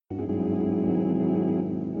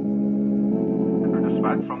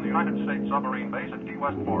United States submarine base at Key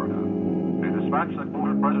West, Florida. A dispatch that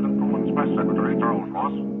quoted President Truman's press secretary, Charles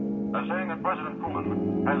Ross, as saying that President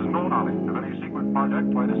Truman has no knowledge of any secret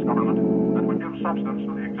project by this government that would give substance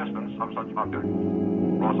to the existence of such objects.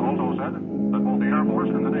 Ross also said that both the Air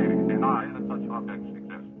Force and the Navy deny that such objects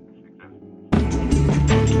exist.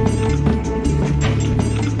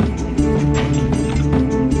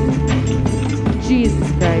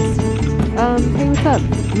 Jesus Christ. Hey, what's up?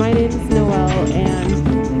 My name's Noelle, and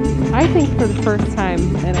I think for the first time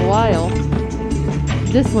in a while,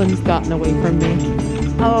 this one's gotten away from me.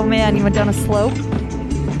 Oh man, you went down a slope?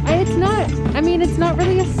 It's not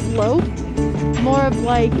really a slope. More of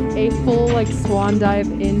like a full swan dive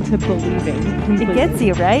into believing. Completely. It gets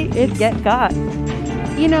you, right? You get got.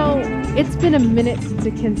 You know, it's been a minute since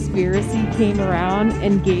a conspiracy came around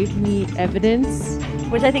and gave me evidence.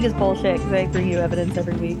 Which I think is bullshit, because I bring you evidence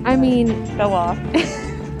every week. I mean... Go off.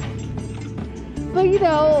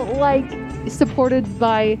 But, supported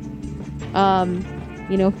by,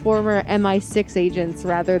 former MI6 agents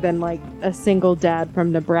rather than, a single dad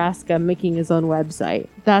from Nebraska making his own website.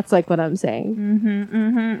 That's, what I'm saying.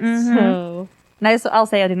 So... Nice. I'll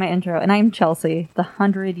say I do my intro. And I'm Chelsea, the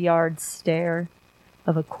 100-yard stare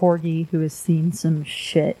of a corgi who has seen some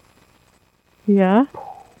shit. Yeah?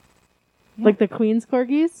 Like the Queen's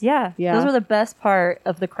corgis? Yeah. Those were the best part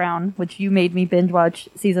of The Crown, which you made me binge watch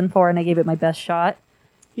season 4 and I gave it my best shot.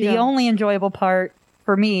 The only enjoyable part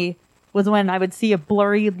for me was when I would see a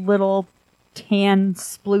blurry little tan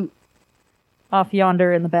sploot off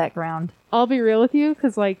yonder in the background. I'll be real with you,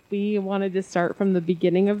 because we wanted to start from the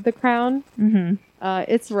beginning of The Crown. Mm-hmm.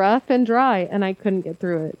 It's rough and dry, and I couldn't get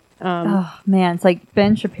through it. Oh man, it's like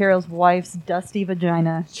Ben Shapiro's wife's dusty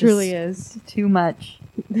vagina. Truly is. Too much.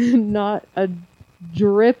 Not a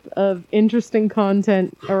drip of interesting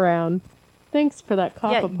content around. Thanks for that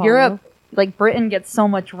cop, Apollo. Europe, Britain gets so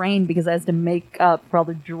much rain because it has to make up for all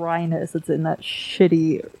the dryness that's in that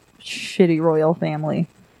shitty royal family.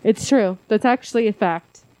 It's true. That's actually a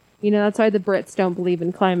fact. That's why the Brits don't believe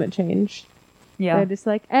in climate change. Yeah. They're just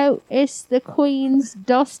oh, it's the Queen's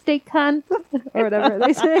dusty cunt. Or whatever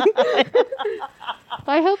they say.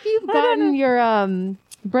 I hope you've gotten your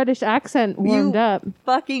British accent warmed up.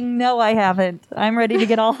 Fucking no, I haven't. I'm ready to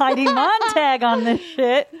get all Heidi Montag on this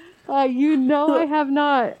shit. I have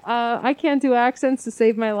not. I can't do accents to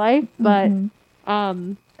save my life, but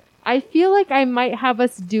I feel like I might have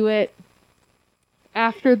us do it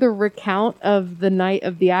after the recount of the night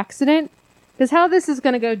of the accident. Because how this is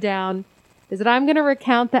going to go down is that I'm going to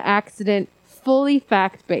recount the accident fully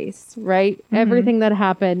fact-based, right? Mm-hmm. Everything that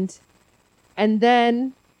happened. And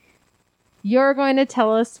then you're going to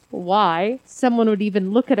tell us why someone would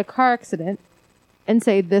even look at a car accident and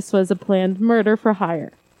say this was a planned murder for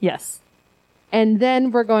hire. Yes. And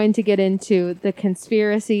then we're going to get into the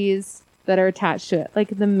conspiracies that are attached to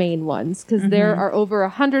it, the main ones, because there are over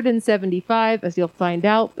 175, as you'll find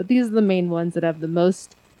out, but these are the main ones that have the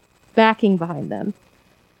most backing behind them.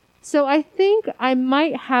 So I think I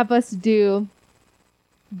might have us do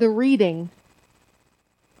the reading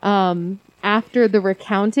after the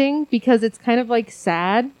recounting, because it's kind of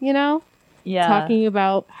sad, Yeah. talking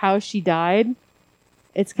about how she died.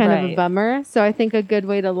 It's kind of a bummer. So I think a good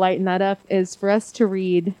way to lighten that up is for us to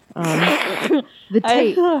read the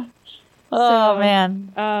tape. Oh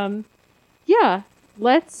man. Yeah.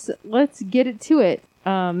 Let's get it to it.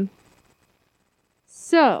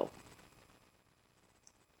 So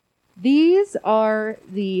these are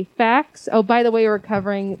the facts. Oh, by the way, we're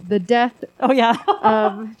covering the death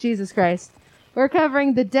of Jesus Christ. We're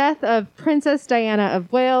covering the death of Princess Diana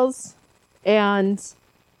of Wales and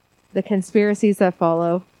the conspiracies that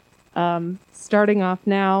follow. Starting off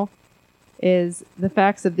now is the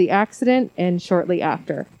facts of the accident and shortly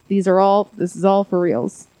after. This is all for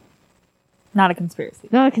reals. Not a conspiracy.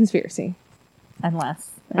 Not a conspiracy.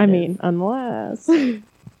 Unless. Unless.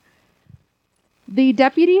 The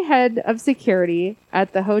deputy head of security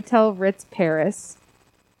at the Hotel Ritz Paris,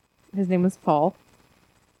 his name was Paul.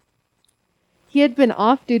 He had been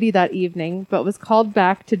off duty that evening, but was called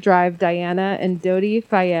back to drive Diana and Dodi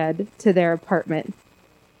Fayed to their apartment.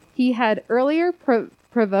 He had earlier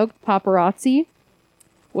provoked paparazzi,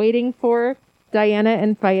 waiting for Diana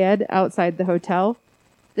and Fayed outside the hotel.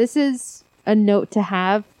 This is a note to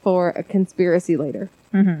have for a conspiracy later.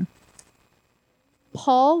 Mm-hmm.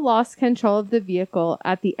 Paul lost control of the vehicle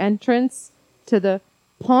at the entrance to the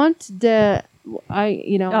Pont de...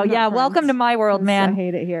 welcome to my world, man. I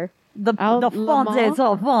hate it here. The Pont des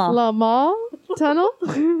Enfants. La Mall Tunnel?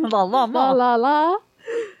 La.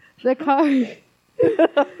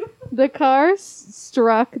 The car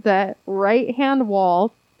struck that right-hand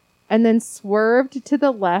wall and then swerved to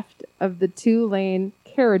the left of the 2-lane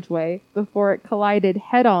carriageway before it collided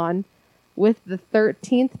head-on with the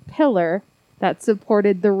 13th pillar that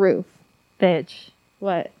supported the roof. Bitch.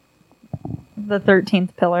 What? The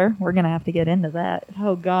 13th pillar. We're going to have to get into that.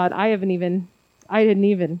 Oh, God. I didn't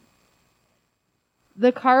even.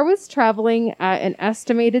 The car was traveling at an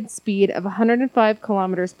estimated speed of 105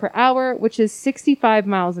 kilometers per hour, which is 65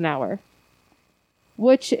 miles an hour,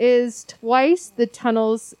 which is twice the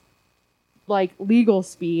tunnel's legal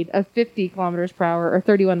speed of 50 kilometers per hour or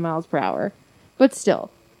 31 miles per hour. But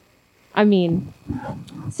still, I mean,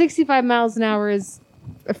 65 miles an hour is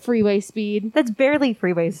a freeway speed. That's barely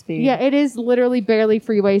freeway speed. Yeah, it is literally barely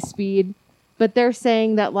freeway speed. But they're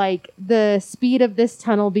saying that the speed of this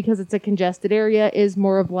tunnel, because it's a congested area, is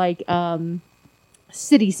more of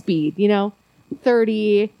city speed,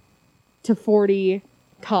 30 to 40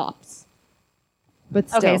 tops. But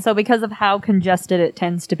still. Okay, so because of how congested it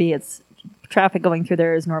tends to be, it's traffic going through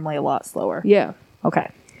there is normally a lot slower. Yeah.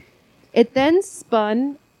 Okay. It then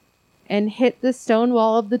spun and hit the stone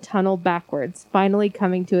wall of the tunnel backwards, finally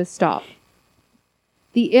coming to a stop.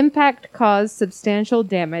 The impact caused substantial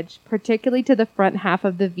damage, particularly to the front half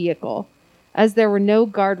of the vehicle, as there were no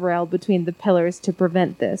guardrail between the pillars to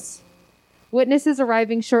prevent this. Witnesses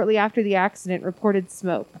arriving shortly after the accident reported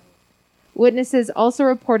smoke. Witnesses also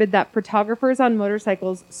reported that photographers on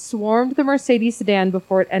motorcycles swarmed the Mercedes sedan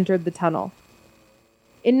before it entered the tunnel.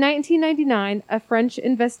 In 1999, a French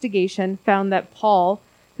investigation found that Paul,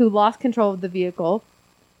 who lost control of the vehicle,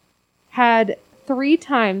 had 3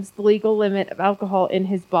 times the legal limit of alcohol in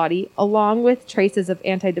his body, along with traces of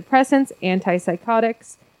antidepressants,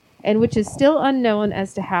 antipsychotics, and which is still unknown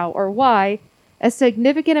as to how or why, a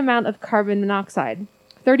significant amount of carbon monoxide,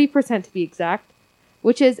 30% to be exact,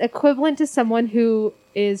 which is equivalent to someone who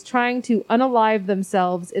is trying to unalive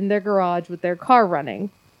themselves in their garage with their car running.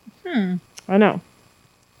 I know.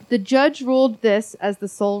 The judge ruled this as the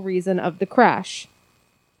sole reason of the crash.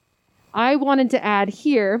 I wanted to add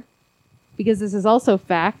here, because this is also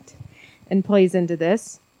fact and plays into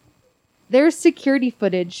this, there's security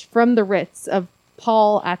footage from the Ritz of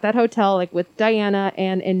Paul at that hotel, with Diana,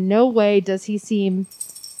 and in no way does he seem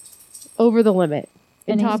over the limit.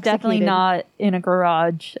 And he's definitely not in a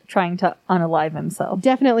garage trying to unalive himself.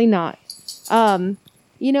 Definitely not.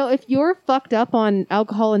 If you're fucked up on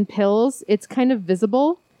alcohol and pills, it's kind of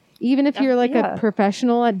visible. Even if you're a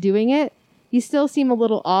professional at doing it, you still seem a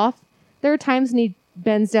little off. There are times when he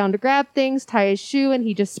bends down to grab things, tie his shoe, and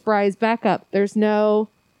he just spries back up. There's no,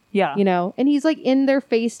 and he's in their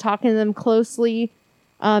face talking to them closely.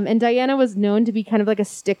 And Diana was known to be kind of a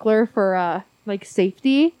stickler for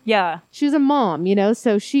safety. Yeah. She was a mom,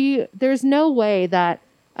 so there's no way that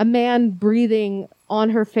a man breathing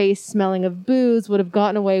on her face smelling of booze would have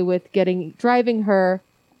gotten away with driving her,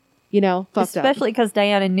 fucked up. Especially because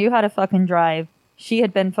Diana knew how to fucking drive. She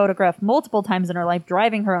had been photographed multiple times in her life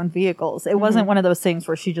driving her own vehicles. It wasn't one of those things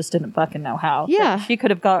where she just didn't fucking know how. Yeah. She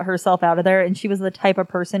could have got herself out of there, and she was the type of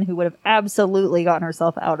person who would have absolutely gotten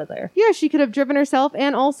herself out of there. Yeah, she could have driven herself,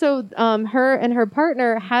 and also her and her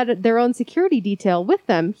partner had their own security detail with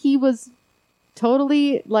them. He was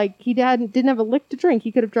totally, he didn't have a lick to drink.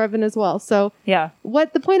 He could have driven as well. So, yeah.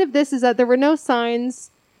 What the point of this is that there were no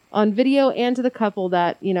signs on video and to the couple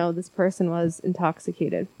that, this person was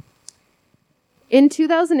intoxicated. In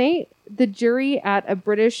 2008, the jury at a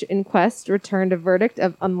British inquest returned a verdict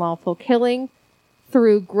of unlawful killing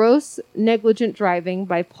through gross negligent driving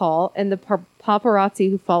by Paul and the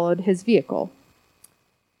paparazzi who followed his vehicle.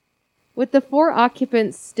 With the 4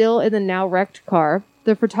 occupants still in the now wrecked car,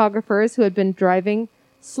 the photographers who had been driving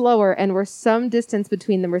slower and were some distance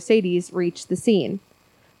between the Mercedes reached the scene.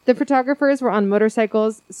 The photographers were on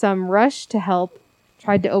motorcycles. Some rushed to help,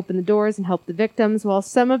 tried to open the doors and help the victims, while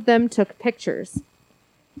some of them took pictures.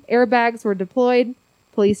 Airbags were deployed.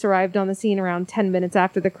 Police arrived on the scene around 10 minutes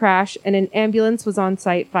after the crash, and an ambulance was on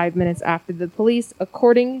site 5 minutes after the police,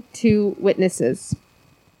 according to witnesses.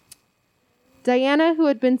 Diana, who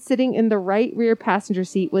had been sitting in the right rear passenger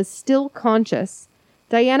seat, was still conscious.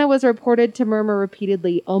 Diana was reported to murmur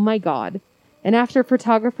repeatedly, "Oh my God," and after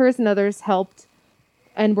photographers and others helped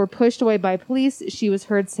and were pushed away by police, she was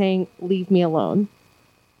heard saying, "Leave me alone."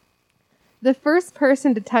 The first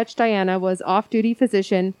person to touch Diana was off-duty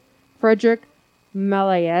physician Frederick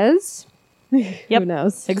Malayez. Who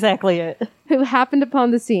knows? Exactly it. Who happened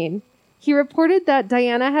upon the scene. He reported that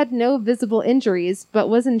Diana had no visible injuries, but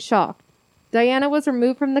was in shock. Diana was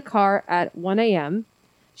removed from the car at 1 a.m.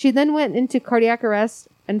 She then went into cardiac arrest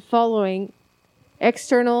and following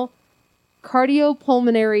external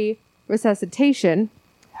cardiopulmonary resuscitation.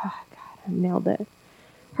 Oh, God, I nailed it.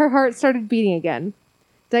 Her heart started beating again.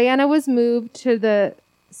 Diana was moved to the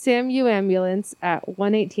SAMU ambulance at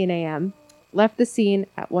 1:18 a.m., left the scene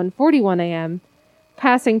at 1:41 a.m.,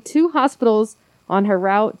 passing 2 hospitals on her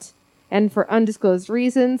route, and for undisclosed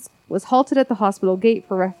reasons, was halted at the hospital gate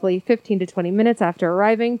for roughly 15 to 20 minutes after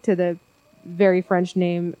arriving to the very French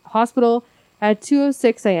name hospital at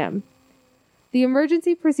 2:06 a.m. The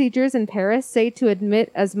emergency procedures in Paris say to admit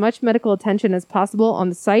as much medical attention as possible on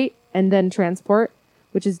the site and then transport,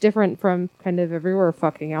 which is different from kind of everywhere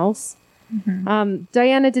fucking else.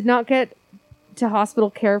 Diana did not get to hospital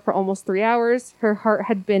care for almost 3 hours. Her heart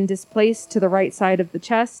had been displaced to the right side of the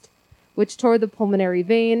chest, which tore the pulmonary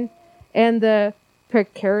vein, and the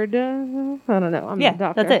pericardium. I don't know. I'm not a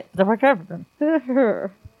doctor. That's it. The pericardium.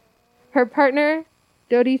 Her partner,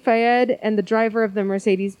 Dodi Fayed, and the driver of the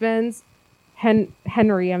Mercedes-Benz,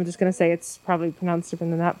 Henry, I'm just going to say it's probably pronounced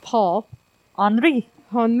different than that, Paul. Henri.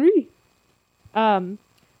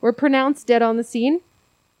 Were pronounced dead on the scene.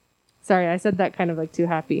 Sorry, I said that kind of like too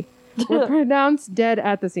happy. Were pronounced dead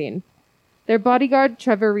at the scene. Their bodyguard,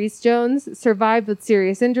 Trevor Rees-Jones, survived with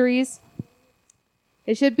serious injuries.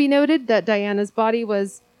 It should be noted that Diana's body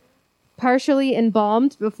was partially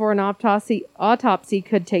embalmed before an autopsy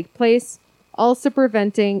could take place, also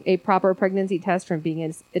preventing a proper pregnancy test from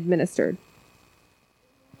being administered.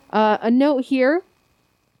 A note here.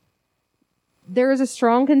 There is a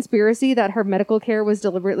strong conspiracy that her medical care was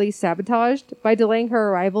deliberately sabotaged. By delaying her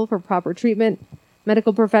arrival for proper treatment,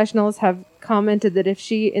 medical professionals have commented that if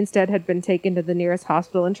she instead had been taken to the nearest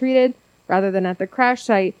hospital and treated, rather than at the crash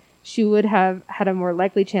site, she would have had a more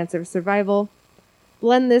likely chance of survival.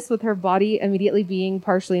 Blend this with her body immediately being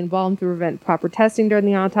partially embalmed to prevent proper testing during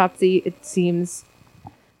the autopsy. It seems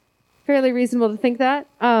fairly reasonable to think that.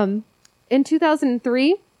 In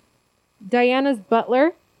 2003, Diana's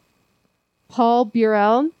butler, Paul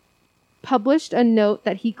Burrell, published a note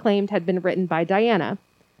that he claimed had been written by Diana,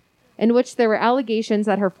 in which there were allegations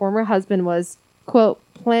that her former husband was, quote,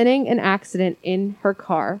 planning an accident in her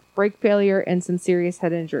car, brake failure, and some serious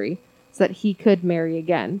head injury, so that he could marry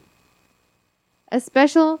again. A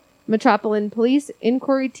special Metropolitan Police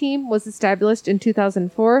inquiry team was established in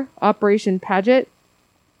 2004, Operation Paget,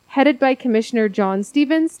 headed by Commissioner John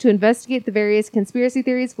Stevens, to investigate the various conspiracy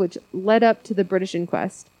theories which led up to the British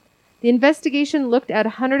inquest. The investigation looked at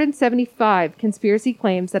 175 conspiracy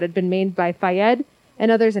claims that had been made by Fayed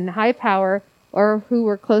and others in high power or who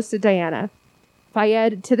were close to Diana.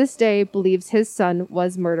 Fayed, to this day, believes his son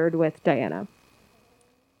was murdered with Diana.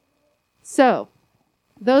 So,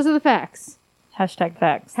 those are the facts. Hashtag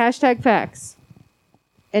facts. Hashtag facts.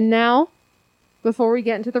 And now, before we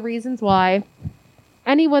get into the reasons why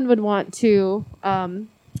anyone would want to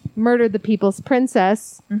murder the people's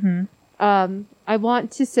princess, I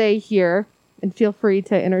want to say here, and feel free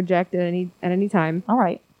to interject at any time. All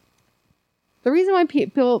right. The reason why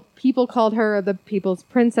people called her the people's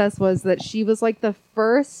princess was that she was like the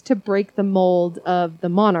first to break the mold of the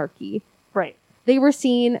monarchy. Right. They were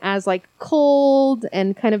seen as like cold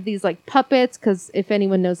and kind of these like puppets, because if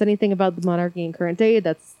anyone knows anything about the monarchy in current day,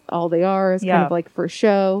 that's all they are, is kind of like for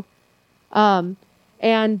show.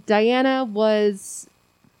 And Diana was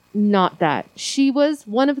not that. She was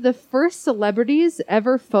one of the first celebrities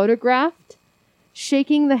ever photographed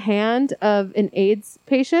shaking the hand of an AIDS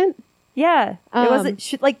patient. Yeah. It wasn't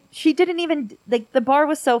she didn't even the bar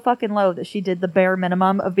was so fucking low that she did the bare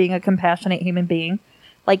minimum of being a compassionate human being,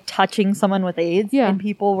 like touching someone with AIDS. Yeah. And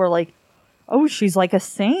people were like, "Oh, she's like a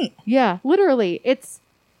saint." Yeah, literally.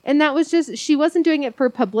 And that was just, she wasn't doing it for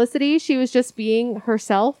publicity. She was just being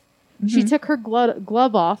herself. She took her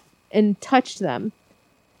glove off and touched them.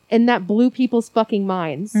 And that blew people's fucking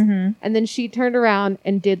minds. And then she turned around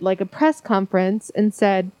and did like a press conference and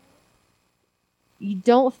said, "You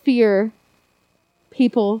don't fear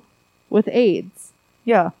people with AIDS.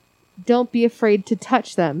 Yeah. Don't be afraid to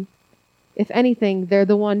touch them. If anything, they're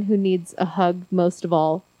the one who needs a hug most of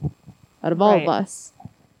all, out of all of us."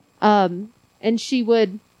 And she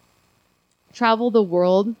would travel the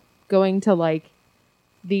world going to like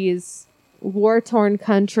these war-torn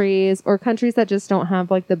countries or countries that just don't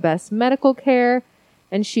have like the best medical care.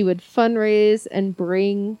 And she would fundraise and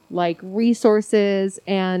bring like resources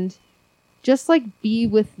and just like be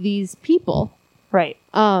with these people. Right.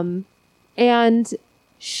 And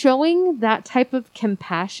showing that type of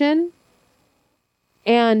compassion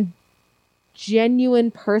and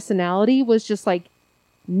genuine personality was just like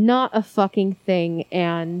not a fucking thing.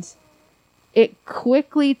 And it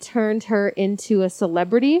quickly turned her into a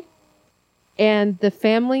celebrity. And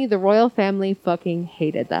the royal family fucking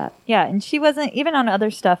hated that. Yeah, and she wasn't, even on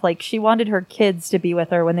other stuff, like she wanted her kids to be with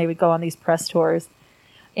her when they would go on these press tours.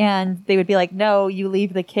 And they would be like, "No, you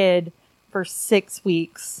leave the kid for 6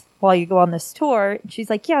 weeks while you go on this tour. And she's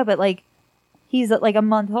like, yeah, but like, he's like a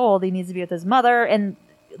month old. He needs to be with his mother. And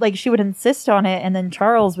like, she would insist on it. And then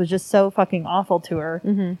Charles was just so fucking awful to her.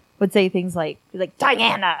 Mm-hmm. Would say things like,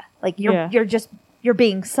 Diana, like, you're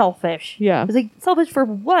being selfish. Yeah. I was like, selfish for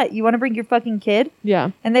what? You want to bring your fucking kid?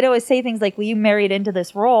 Yeah. And they'd always say things like, well, you married into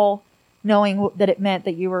this role knowing that it meant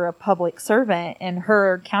that you were a public servant. And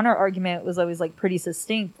her counter argument was always like pretty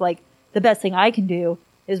succinct. Like, the best thing I can do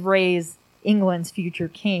is raise England's future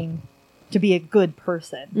king to be a good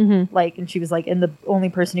person. Mm-hmm. Like, and she was like, and the only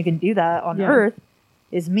person who can do that on earth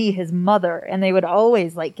is me, his mother. And they would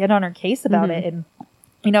always like get on her case about it. And,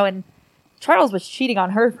 you know, and Charles was cheating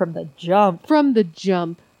on her from the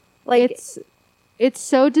jump. Like, it's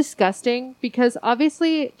so disgusting because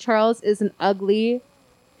obviously Charles is an ugly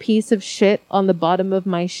piece of shit on the bottom of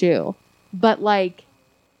my shoe. But like,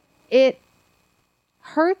 it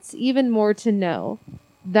hurts even more to know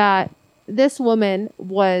that this woman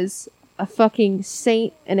was a fucking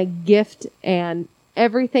saint and a gift and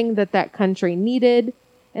everything that country needed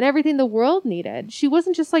and everything the world needed. She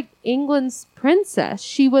wasn't just like England's princess.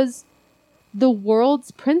 She was the world's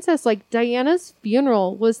princess. Like, Diana's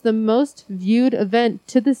funeral was the most viewed event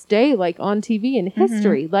to this day, like on TV in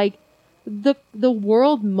history. Like, the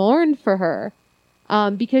world mourned for her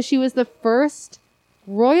because she was the first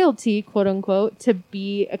royalty, quote unquote, to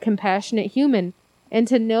be a compassionate human. And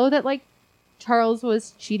to know that like Charles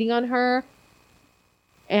was cheating on her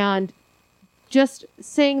and just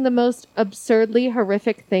saying the most absurdly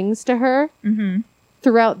horrific things to her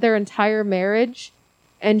throughout their entire marriage,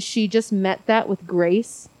 and she just met that with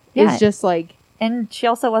grace, is just like... And she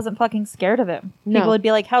also wasn't fucking scared of him. No. People would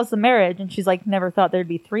be like, how's the marriage? And she's like, never thought there'd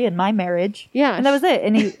be 3 in my marriage. Yeah. And that was it.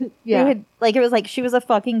 And he had, like, it was like she was a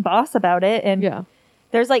fucking boss about it. And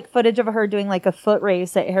there's like footage of her doing like a foot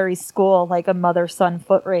race at Harry's school, like a mother-son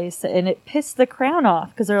foot race. And it pissed the crown off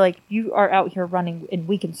because they're like, you are out here running and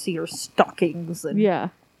we can see your stockings. And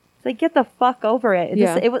it's like, get the fuck over it.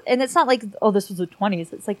 And it's not like, oh, this was the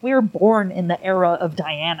 20s. It's like, we were born in the era of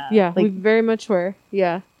Diana. Yeah, like, we very much were.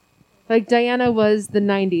 Yeah. Like, Diana was the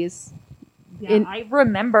 90s. Yeah, I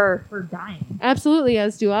remember her dying. Absolutely,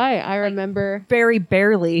 as do I. I remember... Very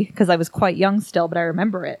barely, because I was quite young still, but I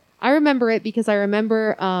remember it. I remember it because I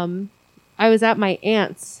remember I was at my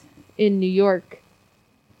aunt's in New York,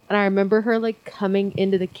 and I remember her, like, coming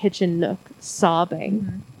into the kitchen nook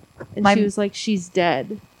sobbing. And she was like, she's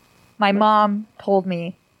dead. My mom told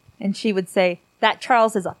me, and she would say, that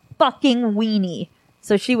Charles is a fucking weenie.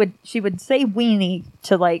 So she would say weenie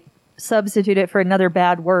to, like, substitute it for another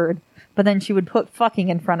bad word, but then she would put fucking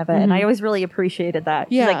in front of it. And I always really appreciated that.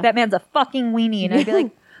 She's like, that man's a fucking weenie. And I'd be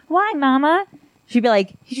like, why, mama? She'd be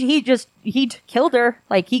like, he killed her.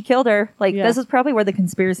 Like, he killed her. Like, this is probably where the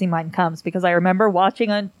conspiracy mind comes, because I remember watching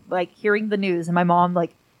on, like, hearing the news and my mom,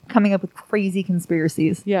 like, coming up with crazy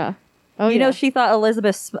conspiracies. Yeah. Oh, you know, she thought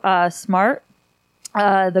Elizabeth Smart,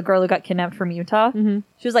 the girl who got kidnapped from Utah,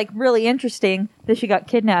 she was like, really interesting that she got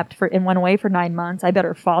kidnapped and went away for 9 months. I bet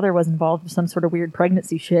her father was involved with some sort of weird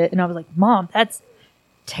pregnancy shit. And I was like, Mom, that's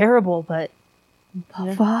terrible, but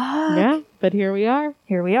fuck. Yeah, but here we are.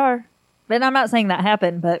 Here we are. And I'm not saying that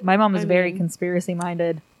happened, but my mom was very conspiracy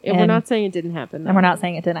minded. And we're not saying it didn't happen. And we're not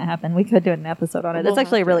saying it didn't happen. We could do an episode on it. It's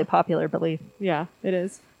actually a really popular belief. Yeah, it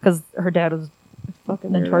is. Because her dad was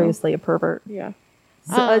fucking notoriously a pervert. Yeah.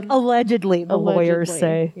 So, allegedly, the lawyers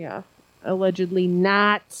say. Yeah. Allegedly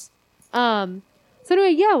not. So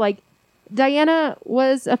anyway, yeah, like, Diana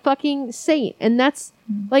was a fucking saint. And that's,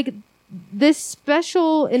 like, this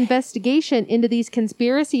special investigation into these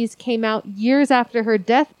conspiracies came out years after her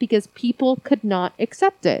death because people could not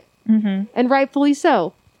accept it. And rightfully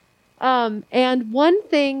so. And one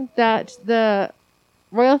thing that the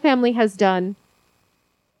royal family has done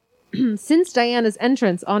since Diana's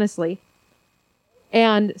entrance, honestly,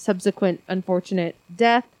 and subsequent unfortunate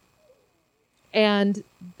death and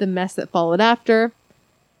the mess that followed after,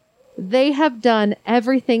 they have done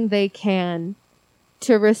everything they can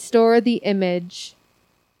to restore the image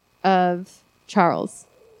of Charles.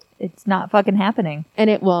 It's not fucking happening. And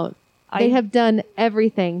it won't. They have done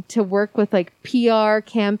everything to work with, like, PR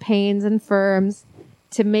campaigns and firms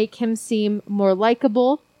to make him seem more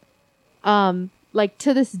likable. Like,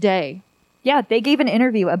 to this day. Yeah, they gave an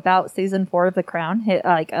interview about season 4 of The Crown,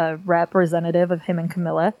 like a representative of him and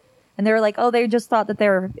Camilla. And they were like, oh, they just thought that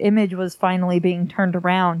their image was finally being turned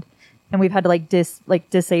around. And we've had to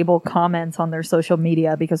disable comments on their social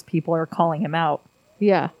media because people are calling him out.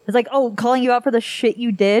 Yeah. It's like, oh, calling you out for the shit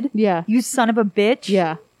you did? Yeah. You son of a bitch?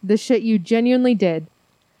 Yeah. The shit you genuinely did.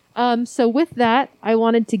 So with that, I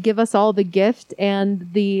wanted to give us all the gift and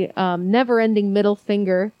the never-ending middle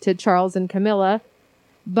finger to Charles and Camilla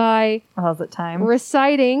by How's it time?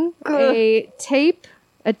 reciting a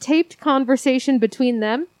taped conversation between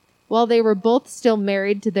them while they were both still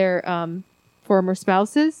married to their former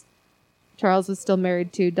spouses. Charles was still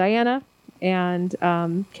married to Diana, and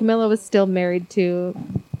Camilla was still married to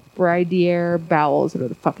Brigadier Bowles, whatever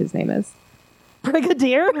the fuck his name is.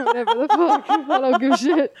 Brigadier? Whatever the fuck. I don't give a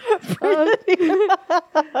shit.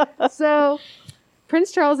 So,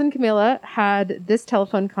 Prince Charles and Camilla had this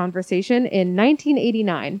telephone conversation in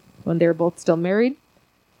 1989 when they were both still married.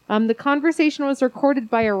 The conversation was recorded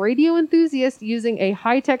by a radio enthusiast using a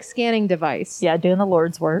high-tech scanning device. Yeah, doing the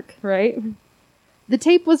Lord's work. Right? The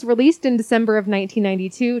tape was released in December of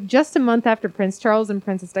 1992, just a month after Prince Charles and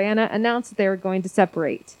Princess Diana announced that they were going to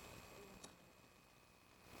separate.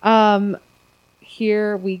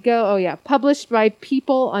 Here we go. Oh, yeah. Published by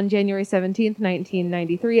People on January 17th,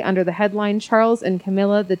 1993, under the headline Charles and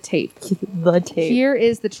Camilla, the tape. The tape. Here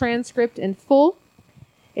is the transcript in full.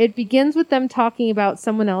 It begins with them talking about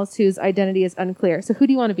someone else whose identity is unclear. So who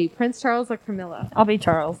do you want to be, Prince Charles or Camilla? I'll be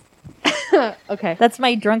Charles. Okay. That's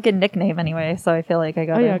my drunken nickname anyway, so I feel like I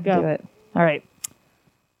gotta go. do it. All right.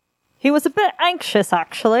 He was a bit anxious,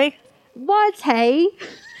 actually. Was he?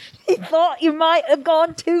 He thought you might have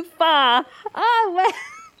gone too far. Oh, well.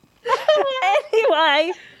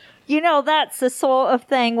 Anyway, you know that's the sort of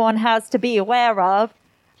thing one has to be aware of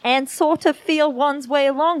and sort of feel one's way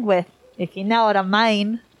along with, if you know what I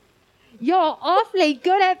mean. You're awfully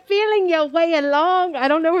good at feeling your way along. I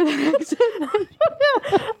don't know where that accent.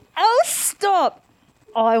 Oh, stop!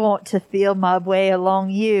 I want to feel my way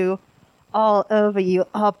along you, all over you,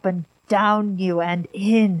 up and down you, and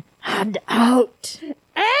in and out.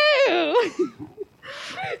 Oh!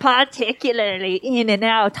 Particularly in and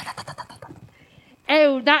out.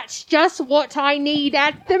 Oh, that's just what I need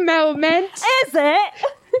at the moment. Is it?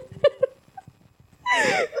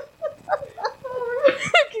 Oh,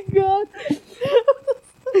 God.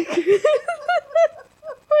 We're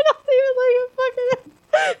not even like a fucking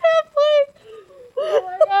halfway. Oh,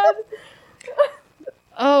 my God.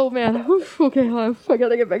 Oh, man. Okay, I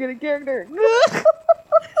gotta get back into character.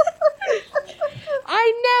 I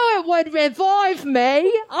knew it would revive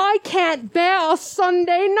me. I can't bear a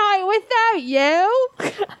Sunday night without you.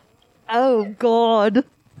 Oh, God.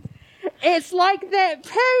 It's like that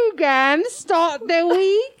program, Start the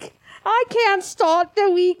Week. I can't start the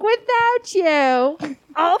week without you.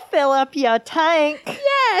 I'll fill up your tank.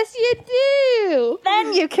 Yes, you do.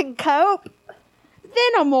 Then you can cope.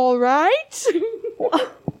 Then I'm all right.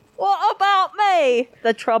 What about me?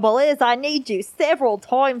 The trouble is I need you several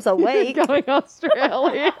times a week. Going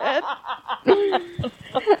Australian.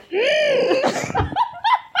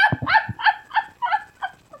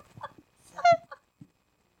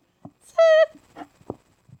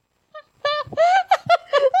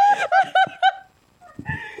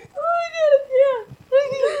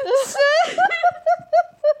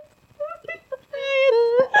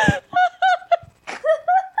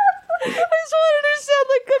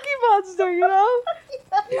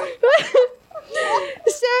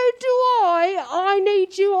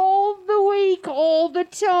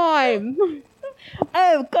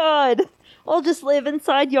 Oh, God. I'll just live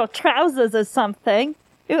inside your trousers or something.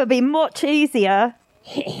 It would be much easier.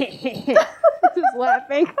 Just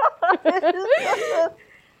laughing.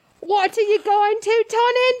 What are you going to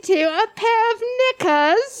turn into? A pair of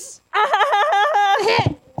knickers?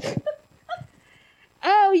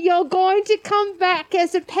 Oh, you're going to come back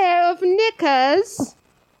as a pair of knickers?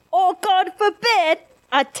 Or, God forbid,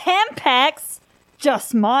 a Tampax?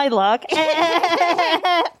 Just my luck.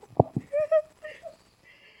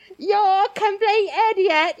 You're a complete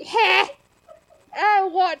idiot. Oh,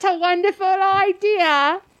 what a wonderful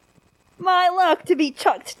idea. My luck to be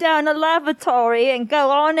chucked down a lavatory and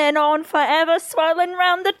go on forever swirling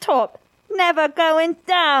round the top, never going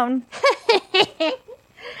down.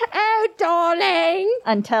 Oh, darling.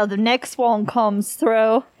 Until the next one comes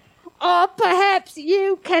through. Or perhaps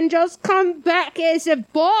you can just come back as a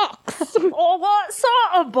box. Or what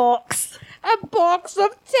sort of box? A box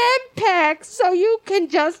of Tampax, so you can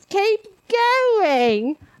just keep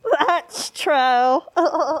going. That's true.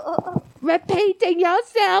 Repeating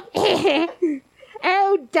yourself.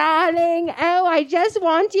 Oh, darling. Oh, I just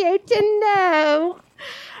want you to know.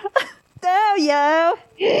 Do you?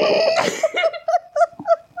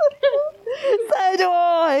 So do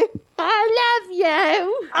I. I love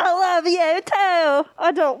you. I love you too.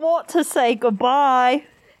 I don't want to say goodbye.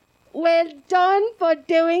 Well done for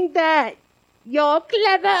doing that. You're a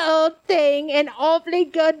clever old thing and awfully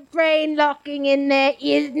good brain locking in there,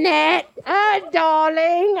 isn't it?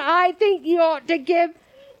 Darling, I think you ought to give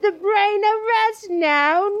the brain a rest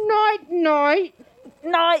now. Night.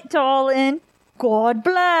 Night, darling. God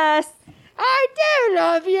bless. I do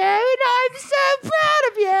love you, and I'm so proud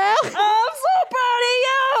of you. I'm so proud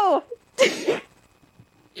of you.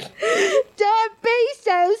 Don't be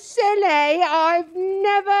so silly. I've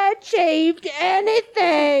never achieved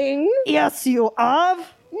anything. Yes, you have.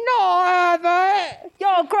 No, I haven't.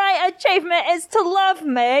 Your great achievement is to love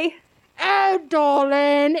me. Oh,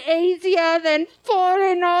 darling, easier than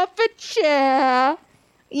falling off a chair.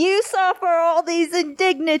 You suffer all these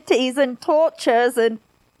indignities and tortures and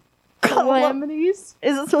Calamities?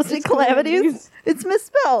 Is it supposed to be It's calamities? calamities. It's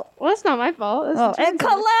misspelled. Well, that's not my fault. That's Oh, the and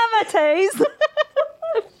translator. calamities.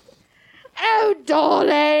 Oh,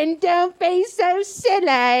 darling, don't be so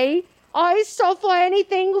silly. I suffer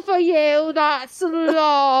anything for you. That's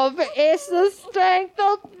love. It's the strength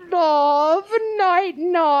of love. Night.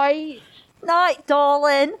 Night,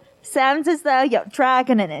 darling. Sounds as though you're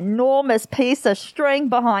dragging an enormous piece of string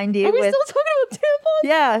behind you. Are we still talking about tampons?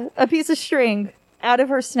 Yeah, a piece of string out of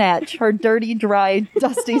her snatch, her dirty, dry,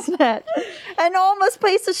 dusty snatch. An enormous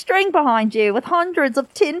piece of string behind you with hundreds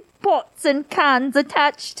of tin pots and cans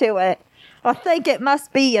attached to it. I think it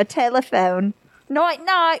must be your telephone.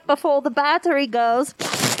 Night before the battery goes. That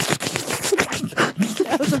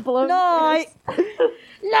was a blown Night.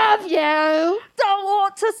 Love you. Don't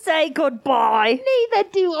want to say goodbye. Neither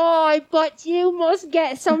do I, but you must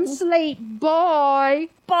get some sleep. Bye.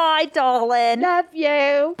 Bye, darling. Love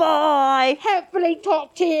you. Bye. Hopefully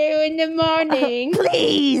talk to you in the morning.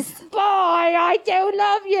 Please. Bye. I do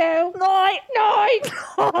love you. Night. Night.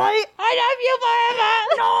 Night. I love you forever.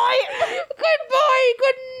 Night. Goodbye.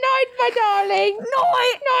 Good night, my darling.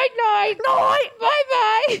 Night. Night. Night.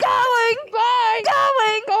 Bye-bye. Going. Bye.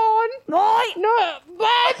 Going. Gone. Night. No.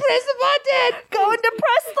 Bye. Press the button. Going to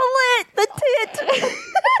press the tit.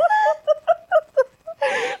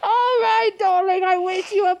 All right, darling. I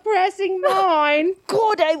wish you were pressing mine.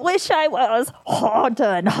 God, I wish I was harder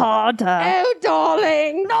and harder. Oh,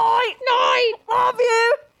 darling. Night. Night. Love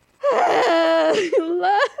you.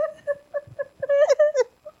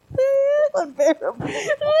 Unbearable.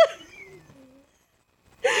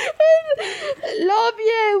 Love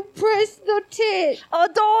you. Press the tit.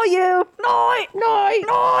 Adore you. Night. Night.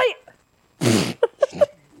 Night.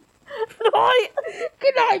 Night.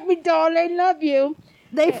 Good night, me darling. Love you.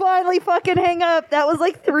 They finally fucking hang up. That was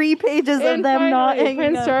like 3 pages of And them not finally, hanging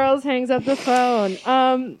Prince up. Charles hangs up the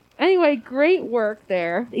phone. Anyway, great work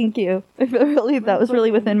there. Thank you. I feel really that was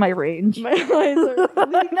really within my range. My eyes are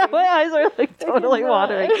No, my eyes are like totally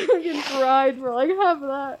watering. I fucking cried for like half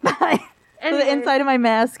of that. Anyway. The inside of my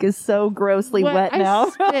mask is so grossly wet I now.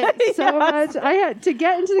 spit so Yes. much. I had to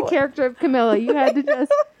get into the character of Camilla. You had to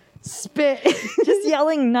just spit. Just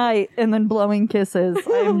yelling night and then blowing kisses.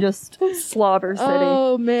 I'm just slobber city.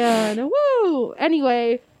 Oh man, woo!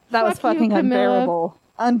 Anyway, that was fuck you, fucking Camilla. unbearable.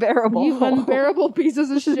 Unbearable. You unbearable pieces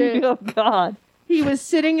of shit. Oh god. He was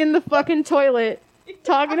sitting in the fucking toilet,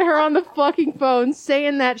 talking to her on the fucking phone,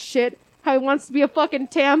 saying that shit. How he wants to be a fucking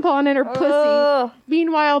tampon in her pussy. Ugh.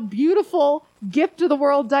 Meanwhile, beautiful gift of the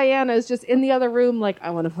world Diana is just in the other room, like,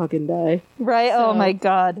 I want to fucking die. Right? Oh So- my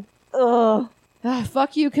god. Ugh.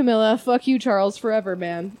 Fuck you, Camilla. Fuck you, Charles, forever,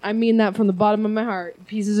 man. I mean that from the bottom of my heart.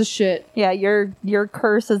 Pieces of shit. Yeah, your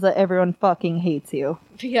curse is that everyone fucking hates you.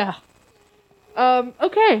 Yeah.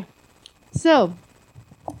 Okay. So,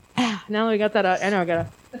 now that we got that out, I know I gotta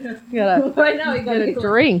Right now we get a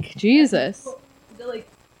drink. Jesus.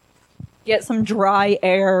 get some dry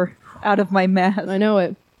air out of my mask. I know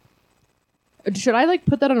it. Should I, like,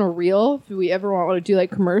 put that on a reel if we ever want to do,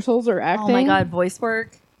 like, commercials or acting? Oh my god, voice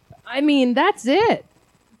work. I mean, that's it.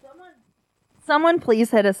 Someone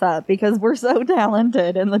please hit us up because we're so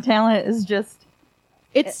talented and the talent is just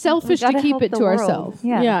It's selfish we gotta to keep help it the to world. ourselves.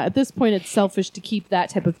 Yeah. At this point, it's selfish to keep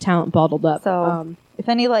that type of talent bottled up. so if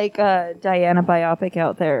any like Diana biopic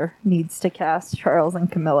out there needs to cast Charles and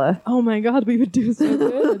Camilla. Oh my god, we would do so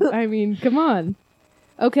good. I mean, come on.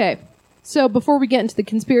 Okay, so before we get into the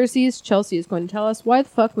conspiracies, Chelsea is going to tell us why the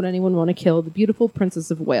fuck would anyone want to kill the beautiful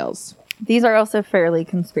Princess of Wales? These are also fairly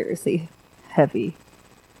conspiracy heavy.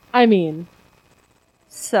 I mean,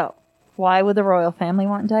 So, why would the royal family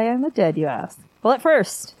want Diana dead, you ask? Well, at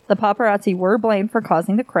first, the paparazzi were blamed for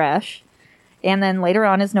causing the crash. And then later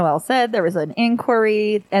on, as Noelle said, there was an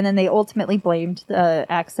inquiry, and then they ultimately blamed the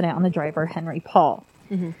accident on the driver, Henry Paul.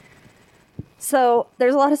 So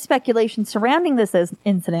there's a lot of speculation surrounding this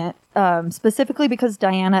incident, specifically because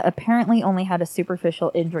Diana apparently only had a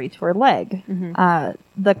superficial injury to her leg.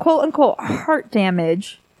 The quote-unquote heart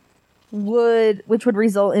damage which would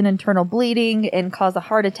result in internal bleeding and cause a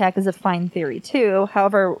heart attack is a fine theory too.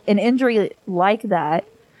 However, an injury like that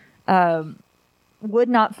would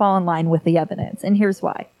not fall in line with the evidence. And here's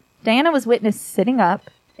why. Diana was witnessed sitting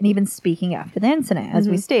up and even speaking after the incident, as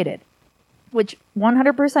we stated, which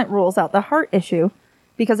 100% rules out the heart issue,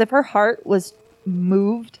 because if her heart was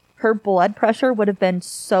moved, her blood pressure would have been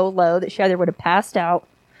so low that she either would have passed out,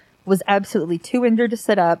 was absolutely too injured to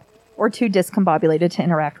sit up, or too discombobulated to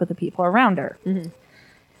interact with the people around her.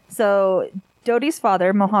 So Dodi's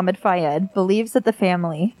father, Mohammed Fayed, believes that the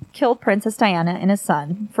family killed Princess Diana and his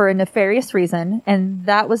son for a nefarious reason, and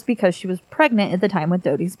that was because she was pregnant at the time with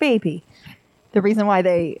Dodi's baby. The reason why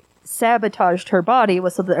they sabotaged her body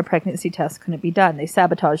was so that a pregnancy test couldn't be done. They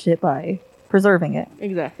sabotaged it by preserving it.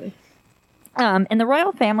 Exactly. And the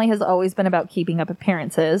royal family has always been about keeping up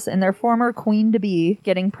appearances, and their former queen-to-be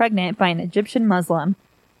getting pregnant by an Egyptian Muslim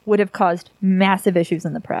would have caused massive issues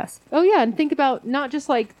in the press. Oh, yeah, and think about not just,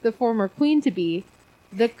 like, the former queen-to-be,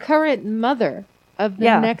 the current mother of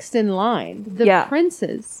the next in line, the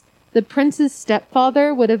princes. The prince's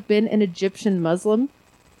stepfather would have been an Egyptian Muslim.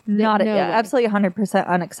 Absolutely 100%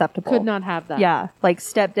 unacceptable. Could not have that. Yeah, like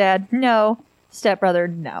stepdad, no. Stepbrother,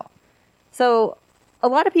 no. So a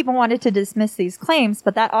lot of people wanted to dismiss these claims,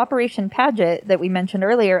 but that Operation Paget that we mentioned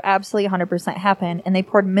earlier absolutely 100% happened, and they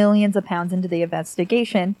poured millions of pounds into the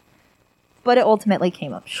investigation, but it ultimately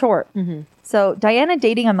came up short. So Diana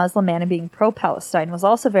dating a Muslim man and being pro-Palestine was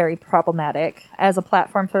also very problematic as a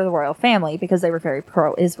platform for the royal family because they were very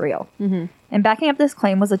pro-Israel. And backing up this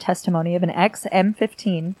claim was a testimony of an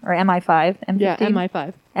ex-M15 or MI5, M15? Yeah,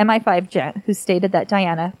 MI5. MI5 gent who stated that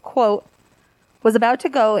Diana, quote, was about to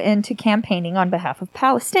go into campaigning on behalf of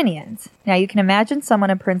Palestinians. Now, you can imagine someone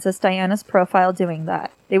in Princess Diana's profile doing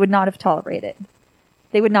that. They would not have tolerated it.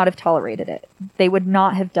 They would not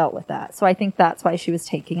have dealt with that. So I think that's why she was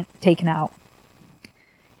taken out.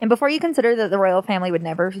 And before you consider that the royal family would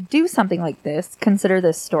never do something like this, consider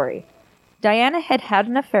this story. Diana had had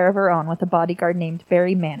an affair of her own with a bodyguard named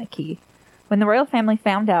Barry Manicky. When the royal family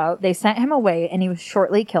found out, they sent him away and he was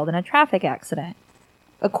shortly killed in a traffic accident.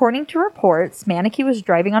 According to reports, Manicky was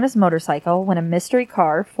driving on his motorcycle when a mystery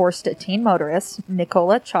car forced a teen motorist,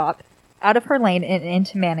 Nicola Chop, out of her lane and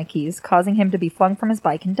into Manicky's, causing him to be flung from his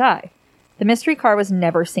bike and die. The mystery car was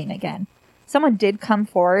never seen again. Someone did come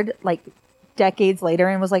forward, like, decades later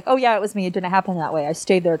and was like, oh yeah, it was me. It didn't happen that way. I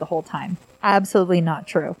stayed there the whole time. Absolutely not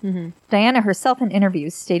true. Diana herself in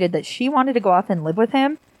interviews stated that she wanted to go off and live with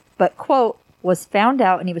him, but, quote, was found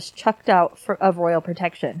out and he was chucked out of royal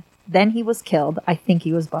protection. Then he was killed. I think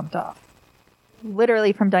he was bumped off.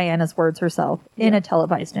 Literally from Diana's words herself in a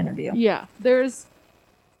televised interview. Yeah.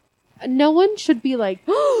 No one should be like,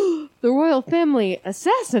 oh, the royal family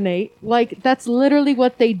assassinate. Like, that's literally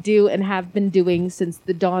what they do and have been doing since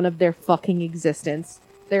the dawn of their fucking existence.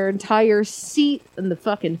 Their entire seat in the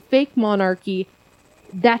fucking fake monarchy.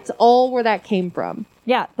 That's all where that came from.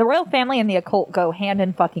 Yeah. The royal family and the occult go hand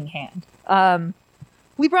in fucking hand.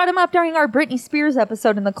 We brought him up during our Britney Spears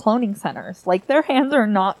episode in the cloning centers. Like, their hands are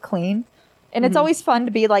not clean. And it's always fun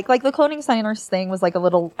to be like the cloning centers thing was like a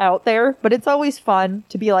little out there, but it's always fun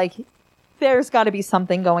to be like, there's got to be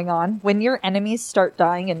something going on. When your enemies start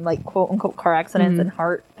dying in like quote unquote car accidents and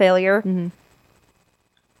heart failure.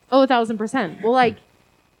 Oh, 1,000%. Well, like,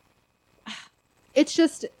 it's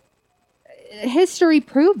just, history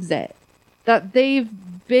proves it. That they've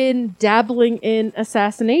been dabbling in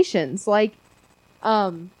assassinations. Like,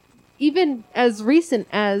 even as recent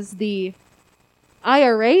as the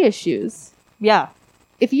IRA issues. Yeah.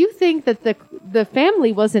 If you think that the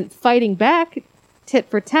family wasn't fighting back tit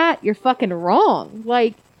for tat, you're fucking wrong.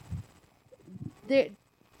 Like,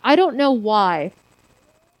 I don't know why.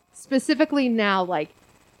 Specifically now, like,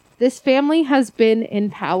 this family has been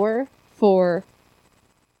in power for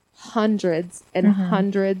hundreds and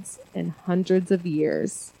hundreds and hundreds of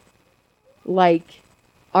years. Like,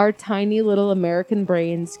 our tiny little American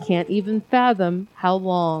brains can't even fathom how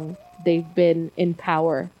long they've been in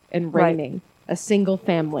power and reigning. Right. A single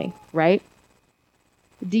family, right?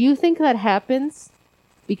 Do you think that happens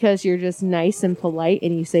because you're just nice and polite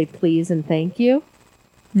and you say please and thank you?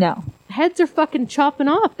 No. Heads are fucking chopping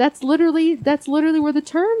off. That's literally where the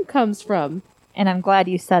term comes from. And I'm glad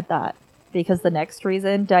you said that, because the next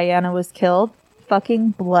reason Diana was killed,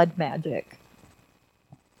 fucking blood magic.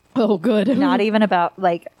 Oh, good. Not even about,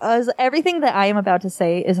 like, everything that I am about to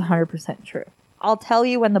say is 100% true. I'll tell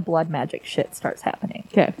you when the blood magic shit starts happening.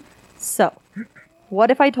 Okay. So, What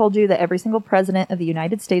if I told you that every single president of the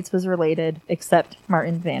United States was related except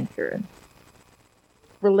Martin Van Buren?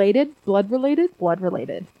 Related? Blood related? Blood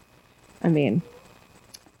related. I mean,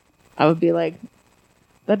 I would be like,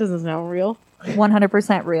 that doesn't sound real.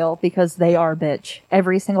 100% real, because they are, bitch.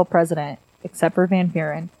 Every single president, except for Van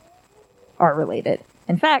Buren, are related.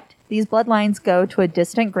 In fact, these bloodlines go to a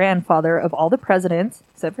distant grandfather of all the presidents,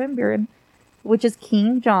 except Van Buren, which is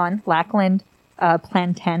King John Lackland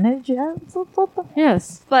Plantagenet.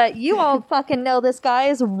 Yes. But you all fucking know this guy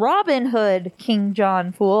is Robin Hood, King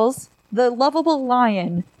John, fools. The lovable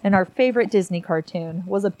lion in our favorite Disney cartoon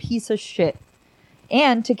was a piece of shit.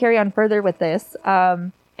 And to carry on further with this,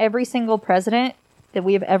 every single president that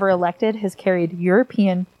we have ever elected has carried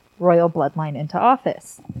European royal bloodline into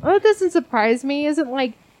office. Well, it doesn't surprise me.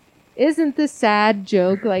 Isn't the sad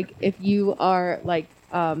joke, like, if you are, like,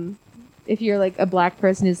 if you're, like, a black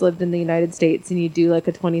person who's lived in the United States and you do, like,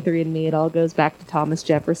 a 23andMe, it all goes back to Thomas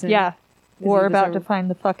Jefferson? Yeah. We're about to find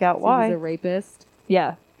the fuck out why. He was a rapist.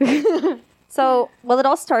 Yeah. So, well, it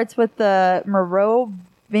all starts with the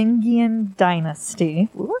Merovingian dynasty,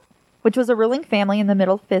 which was a ruling family in the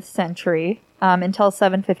middle 5th century until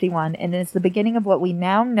 751, and is the beginning of what we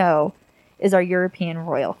now know is our European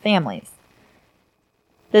royal families.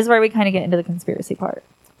 This is where we kind of get into the conspiracy part.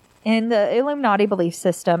 In the Illuminati belief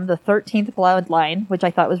system, the 13th bloodline, which I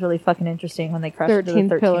thought was really fucking interesting when they crushed into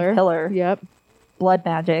the 13th pillar, Yep. blood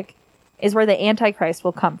magic, is where the Antichrist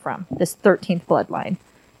will come from, this 13th bloodline.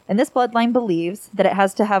 And this bloodline believes that it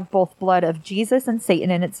has to have both blood of Jesus and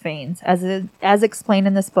Satan in its veins, as explained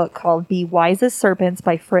in this book called Be Wise as Serpents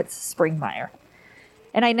by Fritz Springmeier.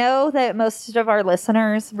 And I know that most of our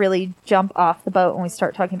listeners really jump off the boat when we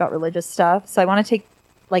start talking about religious stuff. So I want to take,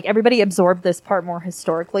 like, everybody absorb this part more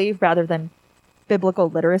historically rather than biblical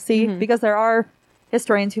literacy, because there are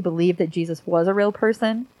historians who believe that Jesus was a real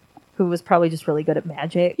person who was probably just really good at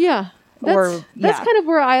magic. Yeah. That's kind of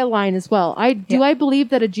where I align as well. I believe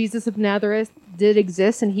that a Jesus of Nazareth did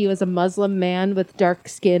exist and he was a Muslim man with dark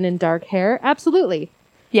skin and dark hair? Absolutely.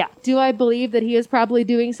 Yeah. Do I believe that he is probably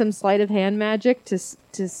doing some sleight of hand magic to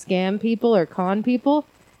scam people or con people?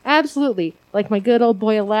 Absolutely. Like my good old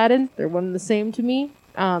boy Aladdin, they're one and the same to me.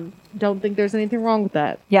 Don't think there's anything wrong with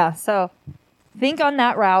that. Yeah, so think on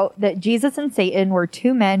that route that Jesus and Satan were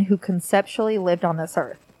two men who conceptually lived on this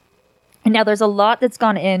earth. And now there's a lot that's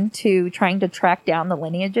gone into trying to track down the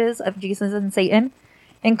lineages of Jesus and Satan,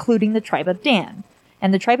 including the tribe of Dan.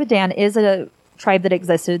 And the tribe of Dan is a tribe that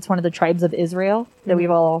existed. It's one of the tribes of Israel that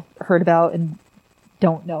we've all heard about and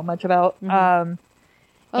don't know much about. Also,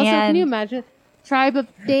 can you imagine? Tribe of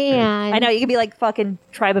Dan. I know, you could be like fucking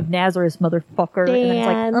tribe of Nazareth, motherfucker. Dan. And then it's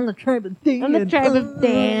like, I'm the tribe of Dan. I'm the tribe of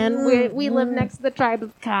Dan. We live next to the tribe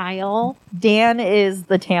of Kyle. Dan is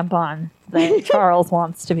the tampon that Charles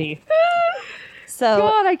wants to be. So,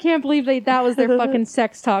 God, I can't believe that was their fucking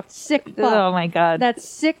sex talk. Sick fuck. Oh my god. That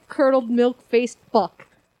sick, curdled, milk-faced fuck.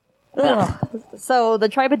 So the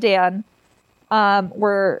tribe of Dan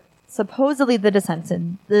were supposedly the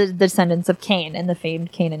descendants of Cain in the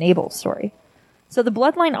famed Cain and Abel story. So the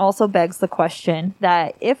bloodline also begs the question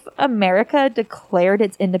that if America declared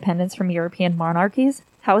its independence from European monarchies,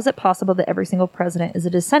 how is it possible that every single president is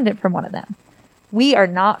a descendant from one of them? We are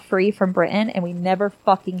not free from Britain, and we never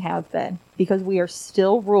fucking have been, because we are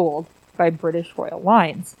still ruled by British royal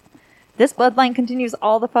lines. This bloodline continues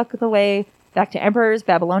all the fuck of the way back to emperors,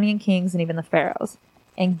 Babylonian kings, and even the pharaohs.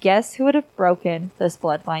 And guess who would have broken this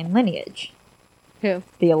bloodline lineage? Who?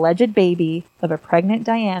 The alleged baby of a pregnant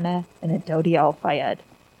Diana and a Dodi Al-Fayed.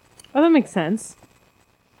 Oh, that makes sense.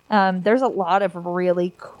 There's a lot of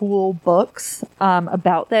really cool books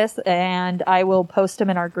about this, and I will post them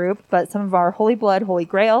in our group. But some of our Holy Blood, Holy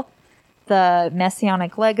Grail, the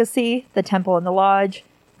Messianic Legacy, the Temple and the Lodge,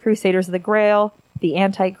 Crusaders of the Grail, the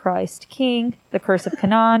Antichrist King, the Curse of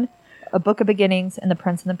Canaan, A Book of Beginnings, and the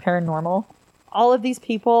Prince and the Paranormal. All of these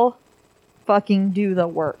people fucking do the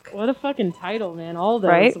work. What a fucking title, man. All those.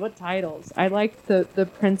 Right? What titles? I liked the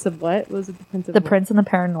Prince of what? Was it the Prince of The what? Prince and the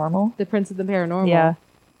Paranormal. The Prince of the Paranormal. Yeah.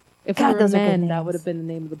 If God, we were those are good men, that names. would have been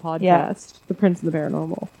the name of the podcast. Yeah. The Prince of the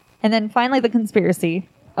Paranormal. And then finally, the conspiracy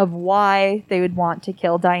of why they would want to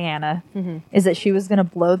kill Diana is that she was going to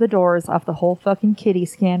blow the doors off the whole fucking kitty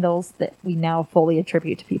scandals that we now fully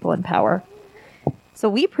attribute to people in power. So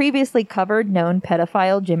we previously covered known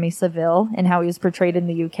pedophile Jimmy Savile and how he was portrayed in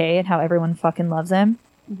the UK and how everyone fucking loves him.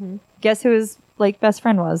 Guess who his like best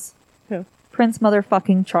friend was? Who? Prince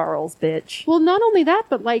motherfucking Charles, bitch. Well, not only that,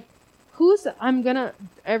 but like,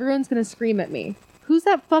 everyone's gonna scream at me. Who's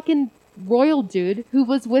that fucking royal dude who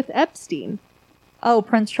was with Epstein? Oh,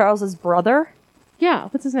 Prince Charles's brother? Yeah,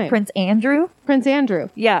 what's his name? Prince Andrew? Prince Andrew.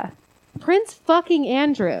 Yeah. Prince fucking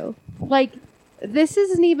Andrew. Like, this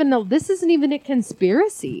isn't even a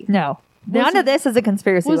conspiracy. No. None of this is a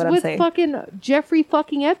conspiracy, Was what I'm with saying. fucking Jeffrey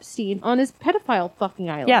fucking Epstein on his pedophile fucking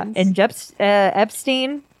island. Yeah, and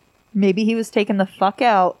Epstein, maybe he was taken the fuck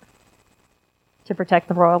out to protect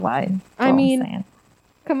the royal line. That's I all I'm mean- saying.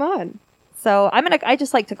 Come on. So I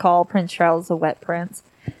just like to call Prince Charles a wet prince.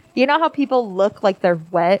 You know how people look like they're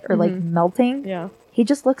wet or like melting? Yeah. He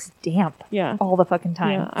just looks damp Yeah. all the fucking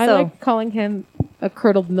time. Yeah. I So, like calling him a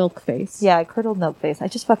curdled milk face. yeah, curdled milk face. I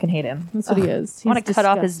just fucking hate him. That's what he is. I want to He's cut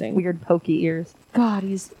off his disgusting. weird pokey ears. God,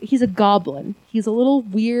 he's a goblin. He's a little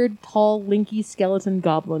weird, tall, linky skeleton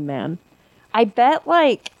goblin man. I bet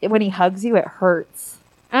like when he hugs you, it hurts.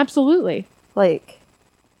 Absolutely. Like,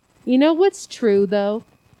 You know what's true though?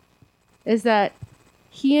 Is that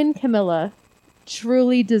he and Camilla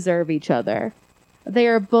truly deserve each other. They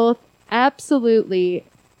are both absolutely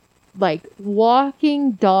like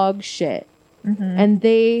walking dog shit. And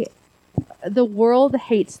the world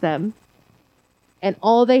hates them. And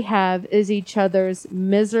all they have is each other's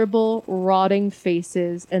miserable, rotting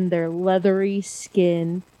faces and their leathery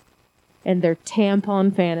skin and their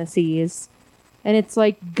tampon fantasies. And it's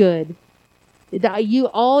like, good.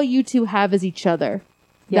 All you two have is each other.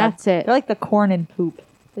 yeah, That's it. They're like the corn and poop.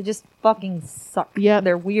 They just fucking suck. Yep.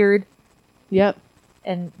 They're weird. Yep.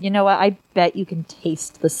 And you know what? I bet you can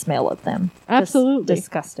taste the smell of them. Just Absolutely.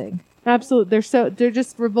 disgusting. Absolutely. They're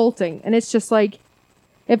just revolting. And it's just like,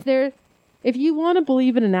 if you want to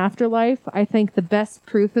believe in an afterlife, I think the best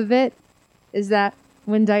proof of it is that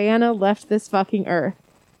when Diana left this fucking earth,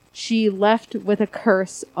 she left with a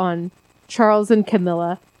curse on Charles and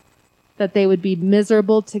Camilla that they would be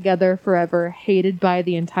miserable together forever, hated by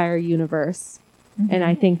the entire universe. And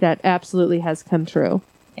I think that absolutely has come true.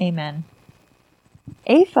 Amen.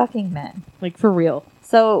 A fucking men. Like, for real.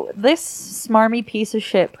 So this smarmy piece of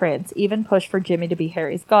shit prince even pushed for Jimmy to be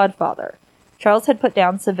Harry's godfather. Charles had put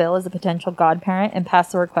down Seville as a potential godparent and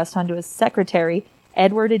passed the request on to his secretary,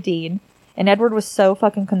 Edward Adine. And Edward was so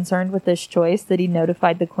fucking concerned with this choice that he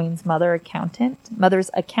notified the Queen's mother's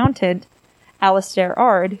accountant, Alistair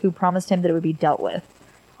Ard, who promised him that it would be dealt with.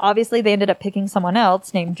 Obviously, they ended up picking someone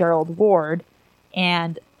else named Gerald Ward,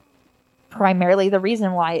 and primarily the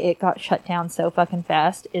reason why it got shut down so fucking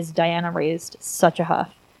fast is Diana raised such a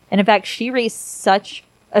huff. And in fact, she raised such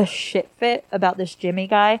a shit fit about this Jimmy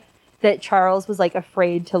guy that Charles was like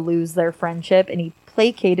afraid to lose their friendship, and he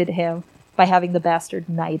placated him by having the bastard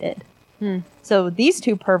knighted. So these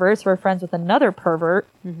two perverts were friends with another pervert,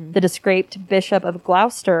 the disgraced Bishop of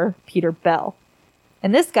Gloucester, Peter Bell.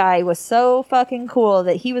 And this guy was so fucking cool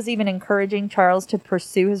that he was even encouraging Charles to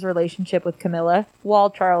pursue his relationship with Camilla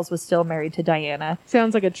while Charles was still married to Diana.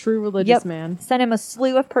 Sounds like a true religious Yep. man. Sent him a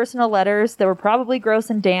slew of personal letters that were probably gross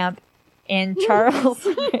and damp. And Charles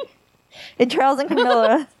and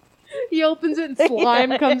Camilla, He opens it and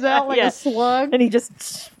slime comes out like Yeah. a slug. and he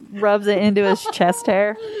just rubs it into his chest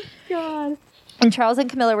hair. God. And Charles and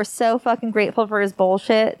Camilla were so fucking grateful for his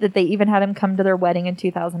bullshit that they even had him come to their wedding in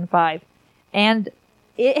 2005. And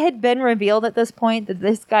it had been revealed at this point that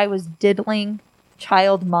this guy was diddling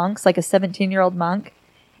child monks, like a 17-year-old monk.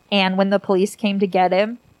 And when the police came to get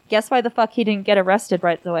him, guess why the fuck he didn't get arrested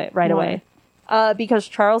right away? Because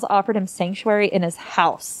Charles offered him sanctuary in his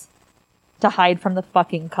house to hide from the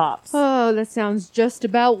fucking cops. Oh, that sounds just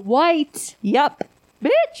about white. Yup,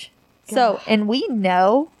 bitch. So, and we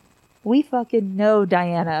fucking know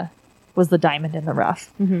Diana was the diamond in the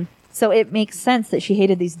rough. So it makes sense that she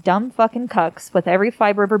hated these dumb fucking cucks with every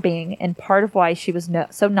fiber of her being, and part of why she was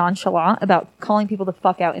so nonchalant about calling people the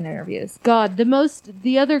fuck out in interviews. God,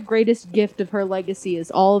 the other greatest gift of her legacy is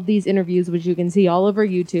all of these interviews, which you can see all over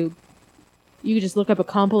YouTube. You can just look up a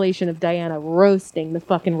compilation of Diana roasting the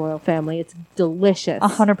fucking royal family. It's delicious.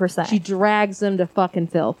 100%. She drags them to fucking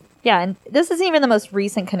filth. Yeah, and this is even the most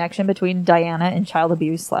recent connection between Diana and child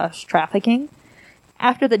abuse / trafficking.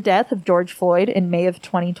 After the death of George Floyd in May of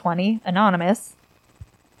 2020, Anonymous,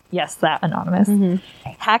 yes, that Anonymous,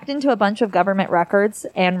 hacked into a bunch of government records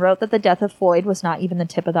and wrote that the death of Floyd was not even the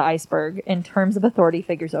tip of the iceberg in terms of authority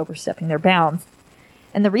figures overstepping their bounds.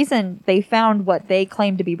 And the reason they found what they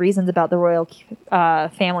claimed to be reasons about the royal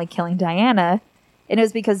family killing Diana, and it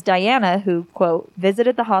was because Diana, who, quote,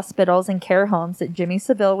 visited the hospitals and care homes that Jimmy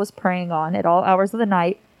Seville was preying on at all hours of the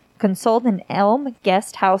night, consoled an Elm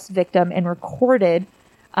guest house victim, and recorded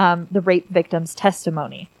the rape victim's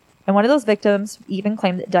testimony. And one of those victims even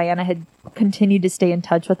claimed that Diana had continued to stay in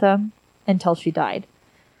touch with them until she died.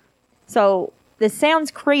 So this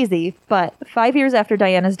sounds crazy, but 5 years after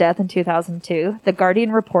Diana's death in 2002, The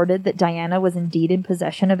Guardian reported that Diana was indeed in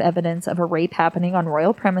possession of evidence of a rape happening on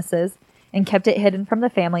royal premises, and kept it hidden from the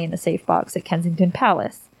family in a safe box at Kensington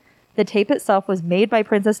Palace. The tape itself was made by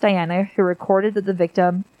Princess Diana, who recorded the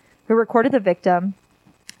victim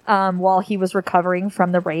while he was recovering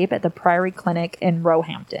from the rape at the Priory Clinic in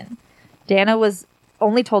Roehampton. Diana was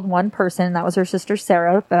only told one person, and that was her sister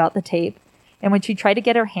Sarah, about the tape. And when she tried to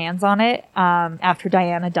get her hands on it after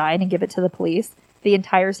Diana died and give it to the police, the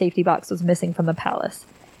entire safety box was missing from the palace.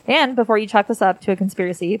 And before you chalk this up to a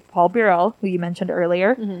conspiracy, Paul Burrell, who you mentioned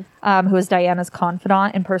earlier, who was Diana's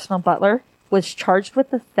confidant and personal butler, was charged with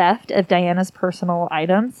the theft of Diana's personal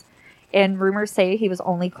items. And rumors say he was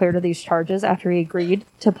only cleared of these charges after he agreed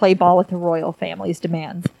to play ball with the royal family's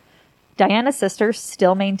demands. Diana's sister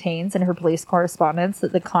still maintains in her police correspondence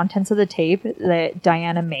that the contents of the tape that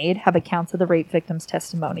Diana made have accounts of the rape victim's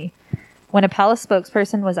testimony. When a palace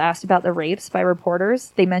spokesperson was asked about the rapes by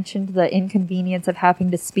reporters, they mentioned the inconvenience of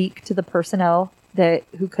having to speak to the personnel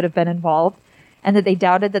who could have been involved, and that they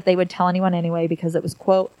doubted that they would tell anyone anyway because it was,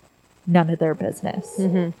 quote, none of their business.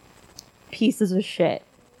 Pieces of shit.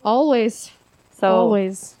 Always.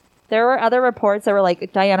 There were other reports that were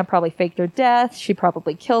like, Diana probably faked her death. She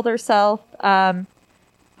probably killed herself. But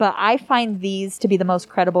I find these to be the most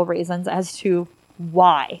credible reasons as to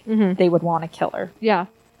why they would want to kill her. Yeah.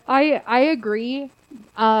 I agree.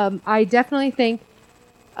 I definitely think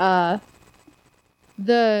the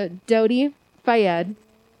Dodi Fayed,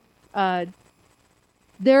 the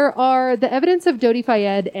evidence of Dodi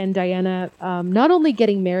Fayed and Diana not only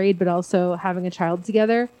getting married but also having a child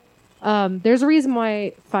together. There's a reason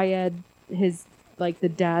why Fayed, the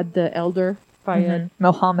dad, the elder Fayed,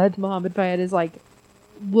 Mohammed Fayed is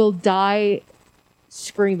will die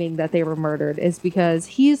screaming that they were murdered, is because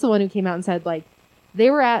he's the one who came out and said they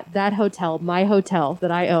were at that hotel, my hotel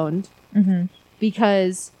that I owned,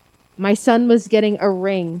 because my son was getting a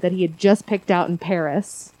ring that he had just picked out in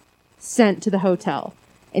Paris sent to the hotel,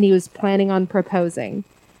 and he was planning on proposing.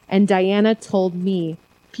 And Diana told me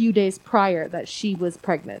a few days prior that she was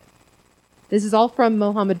pregnant. This is all from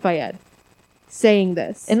Mohammed Fayed saying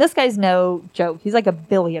this. And this guy's no joke. He's like a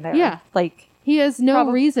billionaire. Yeah. He has no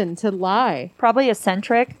reason to lie. Probably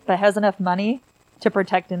eccentric, but has enough money to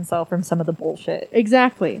protect himself from some of the bullshit.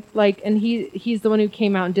 Exactly. And he's the one who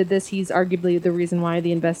came out and did this. He's arguably the reason why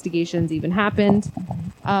the investigations even happened.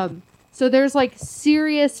 So there's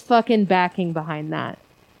serious fucking backing behind that.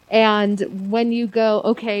 And when you go,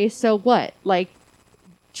 okay, so what?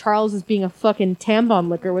 Charles is being a fucking tampon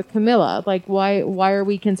licker with Camilla. Why are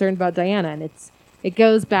we concerned about Diana? And it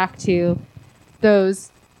goes back to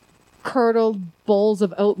those curdled bowls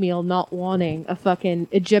of oatmeal not wanting a fucking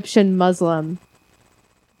Egyptian Muslim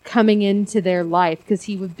coming into their life, because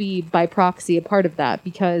he would be by proxy a part of that,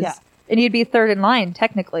 because and he'd be third in line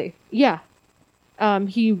technically.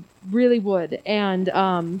 He really would.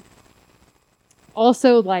 And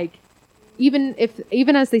also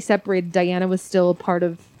even as they separated, Diana was still a part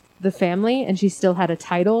of the family and she still had a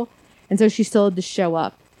title, and so she still had to show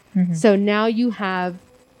up. So now you have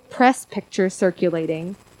press pictures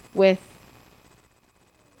circulating with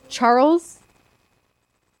Charles,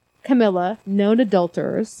 Camilla, known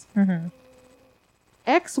adulterers,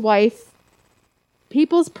 ex-wife,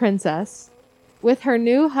 people's princess, with her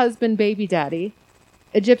new husband, baby daddy,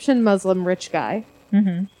 Egyptian Muslim rich guy.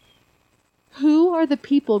 Who are the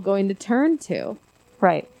people going to turn to?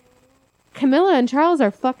 Right. Camilla and Charles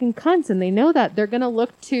are fucking cunts, and they know that. They're going to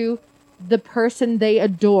look to the person they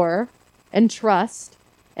adore and trust,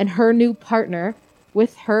 and her new partner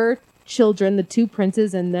with her children, the two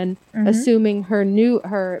princes, and then assuming her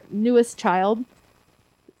newest child.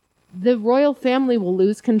 The royal family will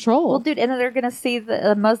lose control. Well, dude, and then they're going to see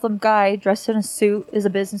the Muslim guy dressed in a suit is a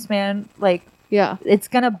businessman. It's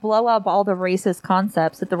going to blow up all the racist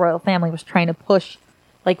concepts that the royal family was trying to push,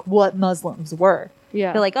 what Muslims were.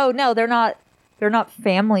 Yeah. They're oh, no, they're not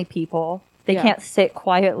family people. They can't sit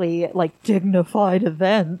quietly at, dignified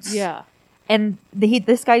events. Yeah. And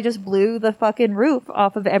this guy just blew the fucking roof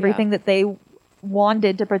off of everything that they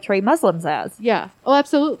wanted to portray Muslims as. Yeah. Oh,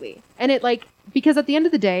 absolutely. And because at the end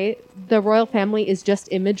of the day, the royal family is just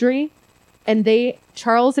imagery, and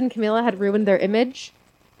Charles and Camilla had ruined their image.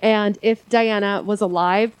 And if Diana was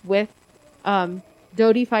alive with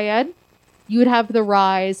Dodi Fayed, you would have the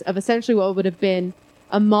rise of essentially what would have been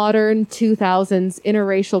a modern 2000s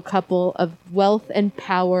interracial couple of wealth and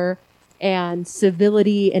power and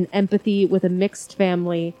civility and empathy with a mixed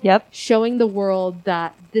family. Yep. Showing the world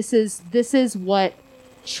that this is what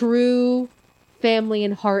true family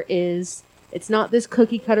and heart is. It's not this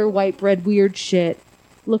cookie cutter white bread weird shit.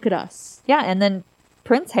 Look at us. Yeah, and then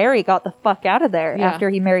Prince Harry got the fuck out of there after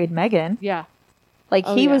he married Meghan. Yeah. Like,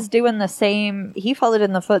 Oh, he yeah. was doing the same. He followed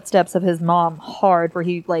in the footsteps of his mom hard, where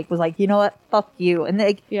he, like, was like, you know what? Fuck you. And,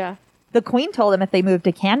 like, Yeah. the queen told him if they moved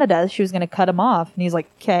to Canada, she was going to cut him off. And he's like,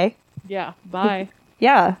 okay. Yeah. Bye.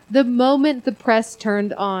 Yeah. The moment the press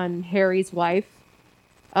turned on Harry's wife,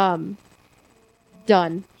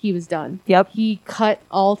 done. He was done. Yep. He cut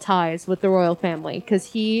all ties with the royal family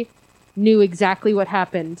because he knew exactly what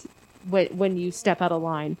happened when you step out of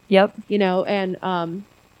line. Yep. You know, and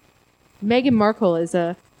Meghan Markle is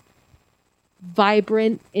a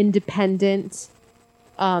vibrant, independent,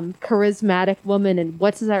 charismatic woman. And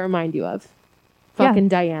what does that remind you of? Fucking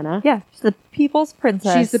Diana. Yeah. She's the people's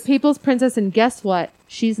princess. She's the people's princess, and guess what?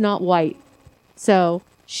 She's not white. So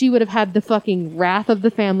she would have had the fucking wrath of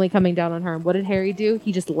the family coming down on her. And what did Harry do?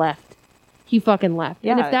 He just left. He fucking left.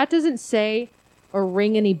 And Yeah. if that doesn't say or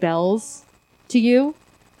ring any bells to you,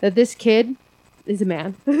 that this kid is a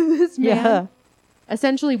man. This man Yeah.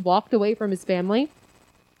 essentially walked away from his family,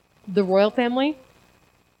 the royal family,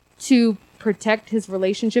 to protect his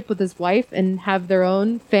relationship with his wife and have their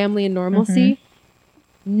own family and normalcy,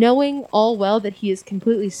 knowing all well that he is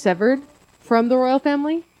completely severed from the royal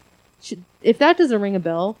family. If that doesn't ring a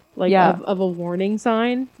bell, like Yeah. of a warning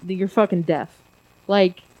sign, that you're fucking deaf.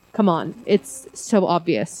 Like, come on, it's so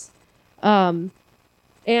obvious. And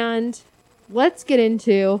let's get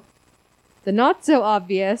into the not so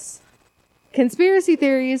obvious conspiracy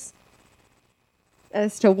theories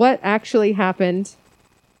as to what actually happened.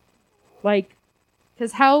 Like,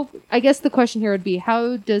 because I guess the question here would be,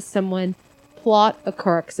 how does someone plot a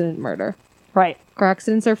car accident murder? Right. Car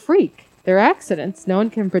accidents are freak. They're accidents. No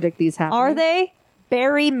one can predict these happening. Are they?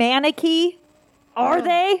 Barry Manicky? Are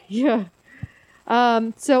they? Yeah.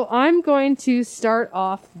 So I'm going to start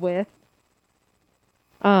off with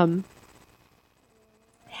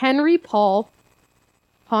Henry Paul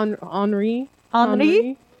Henry.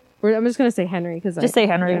 I'm just gonna say Henry because Just say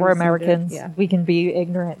Henry. We're Americans. Yeah. We can be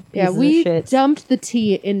ignorant. Yeah, pieces we of shit. dumped the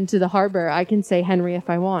tea into the harbor. I can say Henry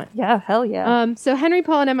if I want. Yeah, hell yeah. So Henry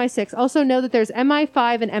Paul and MI6. Also know that there's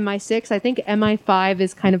MI5 and MI6. I think MI5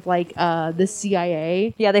 is kind of like the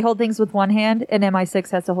CIA. Yeah, they hold things with one hand, and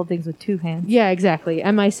MI6 has to hold things with two hands. Yeah, exactly.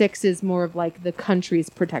 MI6 is more of like the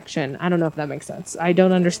country's protection. I don't know if that makes sense. I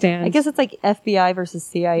don't understand. I guess it's like FBI versus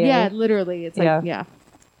CIA. Yeah, literally. It's like, Yeah. yeah.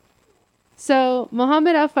 So,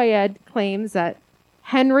 Mohammed Al-Fayed claims that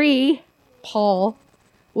Henry Paul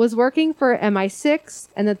was working for MI6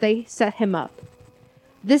 and that they set him up.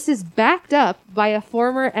 This is backed up by a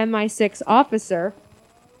former MI6 officer,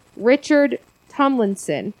 Richard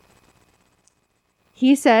Tomlinson.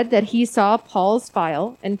 He said that he saw Paul's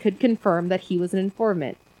file and could confirm that he was an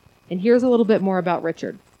informant. And here's a little bit more about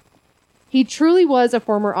Richard. He truly was a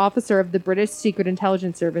former officer of the British Secret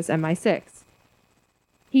Intelligence Service, MI6.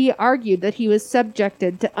 He argued that he was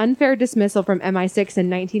subjected to unfair dismissal from MI6 in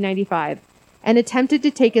 1995 and attempted to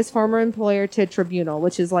take his former employer to a tribunal,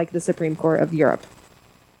 which is like the Supreme Court of Europe.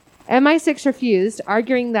 MI6 refused,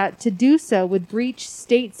 arguing that to do so would breach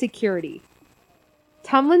state security.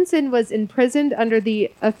 Tomlinson was imprisoned under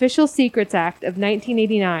the Official Secrets Act of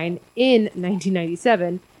 1989 in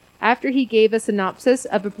 1997 after he gave a synopsis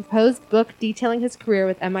of a proposed book detailing his career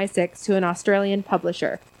with MI6 to an Australian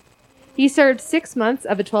publisher. He served 6 months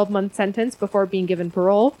of a 12-month sentence before being given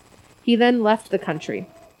parole. He then left the country.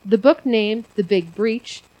 The book, named The Big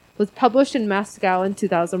Breach, was published in Moscow in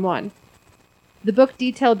 2001. The book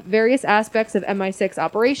detailed various aspects of MI6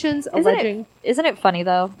 operations, alleging... Isn't it funny,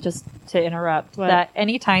 though, just to interrupt, What? that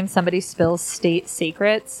anytime somebody spills state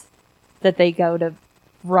secrets, that they go to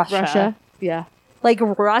Russia? Yeah. Like,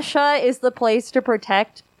 Russia is the place to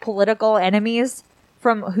protect political enemies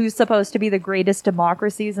from who's supposed to be the greatest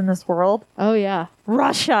democracies in this world. Oh, yeah.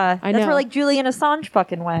 Russia. I That's know. where, like, Julian Assange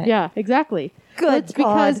fucking went. Yeah, exactly. Good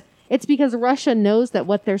It's because Russia knows that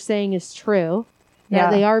what they're saying is true, that Yeah.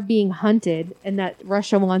 they are being hunted, and that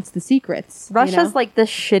Russia wants the secrets. Russia's you know? like the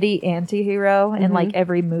shitty anti-hero in, like,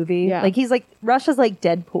 every movie. Yeah. Like, Russia's like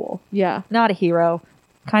Deadpool. Yeah, Not a hero.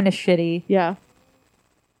 Kind of shitty. yeah.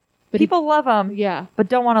 But People love him, yeah. but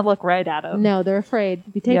don't want to look right at him. No, they're afraid.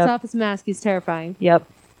 If he takes Yep. off his mask, he's terrifying. Yep.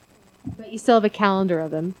 But you still have a calendar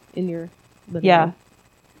of him in your living Yeah.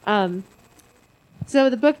 room. So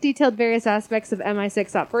the book detailed various aspects of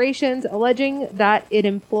MI6 operations, alleging that it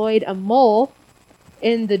employed a mole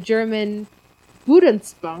in the German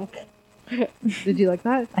Bundesbank. Did you like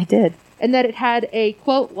that? I did. And that it had a,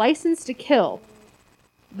 quote, license to kill.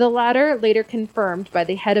 The latter later confirmed by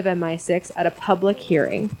the head of MI6 at a public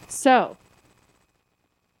hearing. So,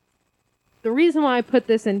 the reason why I put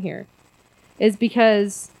this in here is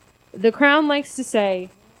because the Crown likes to say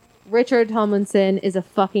Richard Tomlinson is a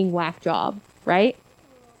fucking whack job, right?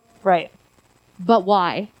 Right. But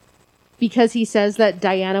why? Because he says that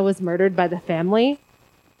Diana was murdered by the family.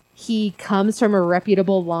 He comes from a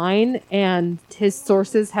reputable line, and his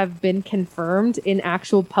sources have been confirmed in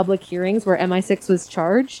actual public hearings where MI6 was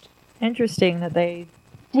charged. Interesting that they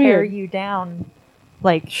tear you down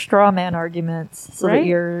like straw man arguments so Right?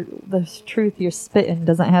 that the truth you're spitting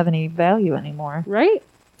doesn't have any value anymore. Right?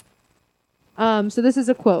 So this is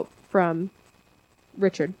a quote from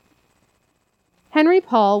Richard. Henry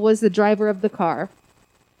Paul was the driver of the car.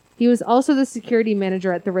 He was also the security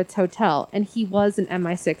manager at the Ritz Hotel, and he was an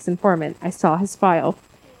MI6 informant. I saw his file.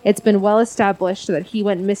 It's been well established that he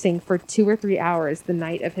went missing for 2 or 3 hours the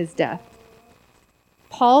night of his death.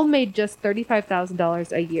 Paul made just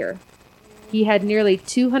 $35,000 a year. He had nearly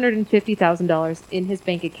 $250,000 in his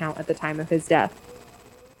bank account at the time of his death.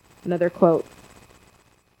 Another quote.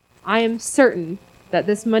 I am certain that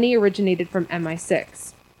this money originated from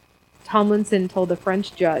MI6. Tomlinson told a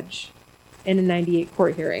French judge in a 98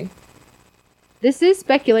 court hearing. This is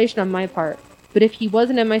speculation on my part, but if he was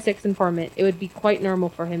an MI6 informant, it would be quite normal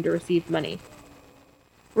for him to receive money.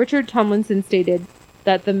 Richard Tomlinson stated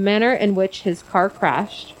that the manner in which his car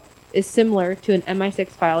crashed is similar to an MI6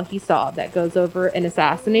 file he saw that goes over an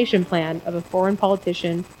assassination plan of a foreign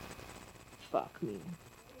politician. Fuck me.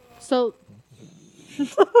 So,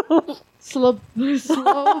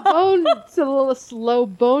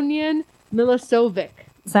 Slobonian Milosevic.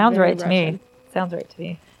 Sounds Very right to Russian. me. Sounds right to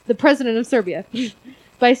me. The president of Serbia,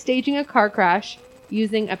 by staging a car crash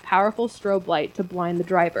using a powerful strobe light to blind the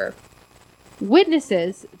driver.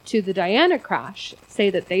 Witnesses to the Diana crash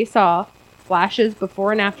say that they saw flashes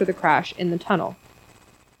before and after the crash in the tunnel.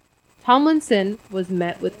 Tomlinson was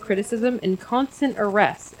met with criticism and constant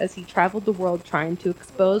arrests as he traveled the world trying to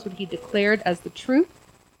expose what he declared as the truth.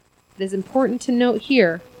 It is important to note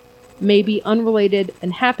here, may be unrelated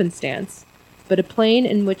and happenstance, but a plane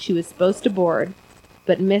in which he was supposed to board,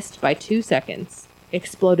 but missed by 2 seconds,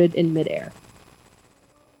 exploded in midair.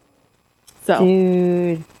 So,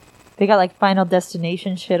 Dude. They got like Final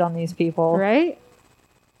Destination shit on these people. right?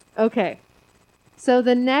 Okay. So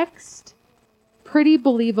the next pretty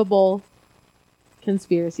believable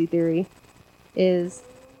conspiracy theory is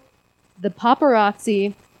the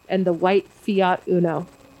paparazzi and the white Fiat Uno.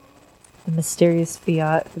 The mysterious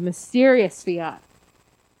Fiat. The mysterious Fiat.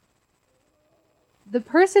 The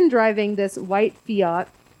person driving this white Fiat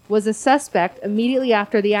was a suspect immediately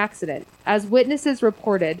after the accident, as witnesses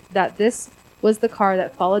reported that this was the car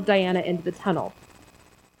that followed Diana into the tunnel.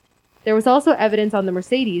 There was also evidence on the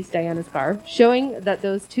Mercedes, Diana's car, showing that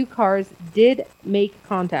those two cars did make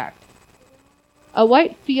contact. A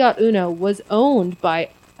white Fiat Uno was owned by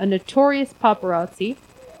a notorious paparazzi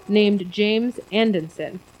named James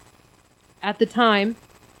Anderson. At the time,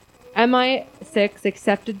 MI6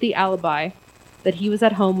 accepted the alibi that he was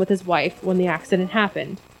at home with his wife when the accident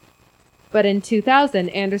happened. But in 2000,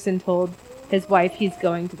 Anderson told his wife he's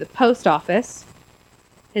going to the post office.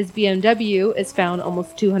 His BMW is found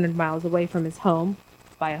almost 200 miles away from his home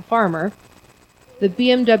by a farmer. The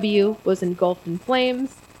BMW was engulfed in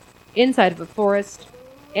flames inside of a forest.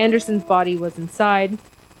 Anderson's body was inside,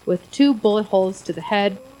 with 2 bullet holes to the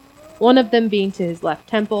head, one of them being to his left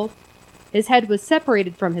temple. His head was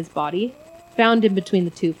separated from his body, found in between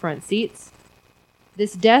the 2 front seats.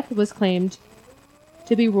 This death was claimed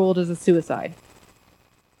to be ruled as a suicide.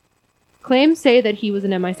 Claims say that he was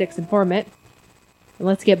an MI6 informant. And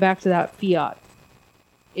let's get back to that Fiat.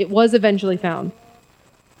 It was eventually found.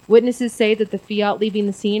 Witnesses say that the Fiat leaving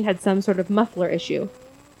the scene had some sort of muffler issue.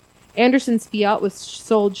 Anderson's Fiat was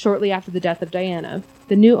sold shortly after the death of Diana.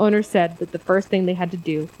 The new owner said that the first thing they had to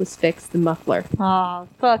do was fix the muffler. Aw,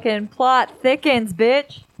 fucking plot thickens,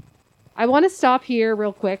 bitch. I want to stop here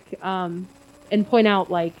real quick and point out,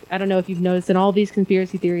 like, I don't know if you've noticed in all these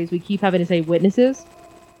conspiracy theories, we keep having to say witnesses.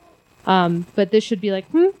 But this should be like,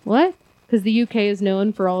 what? Because the UK is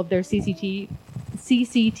known for all of their CCTV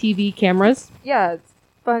cameras. Yeah, it's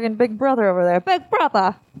fucking Big Brother over there. Big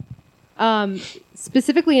Brother!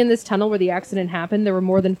 Specifically in this tunnel where the accident happened, there were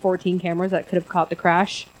more than 14 cameras that could have caught the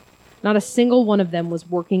crash. Not a single one of them was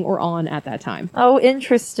working or on at that time. Oh,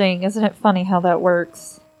 interesting. Isn't it funny how that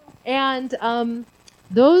works? And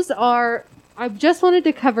those are... I just wanted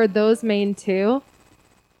to cover those main 2,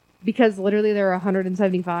 because literally there are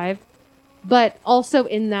 175. But also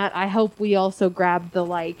in that, I hope we also grab the,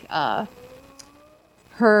 like,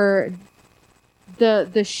 her...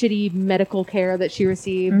 The shitty medical care that she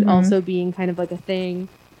received also being kind of like a thing.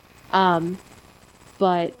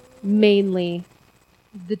 But mainly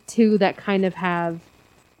the 2 that kind of have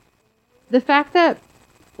the fact that,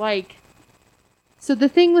 like, so the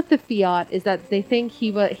thing with the Fiat is that they think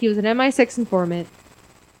he was an MI6 informant.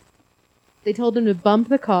 They told him to bump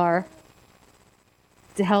the car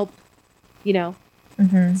to help, you know,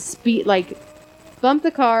 bump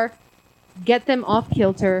the car, get them off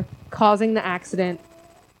kilter, causing the accident.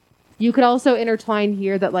 You could also intertwine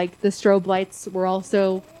here that, like, the strobe lights were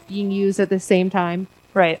also being used at the same time.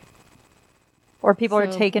 Right. Or people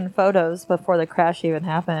are So- taking photos before the crash even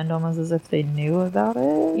happened, almost as if they knew about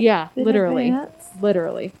it. Yeah, in literally. advance.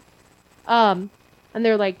 Literally. And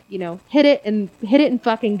they're like, you know, hit it and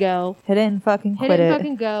fucking go. Hit it and fucking Hit quit it and it.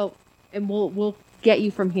 fucking go, and we'll get you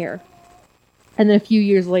from here. And then a few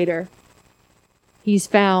years later, he's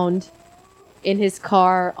found in his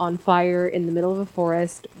car on fire in the middle of a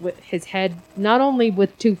forest with his head not only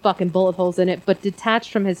with 2 fucking bullet holes in it, but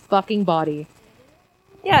detached from his fucking body.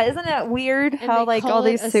 Yeah, isn't it weird And how, they like, call all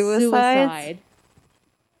it these a suicides? suicide.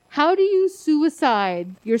 How do you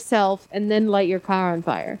suicide yourself and then light your car on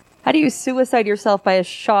fire? How do you suicide yourself by a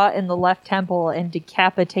shot in the left temple and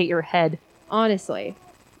decapitate your head? Honestly,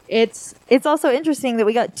 it's It's also interesting that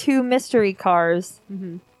we got 2 mystery cars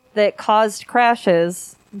that caused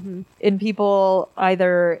crashes in people,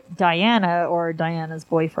 either Diana or Diana's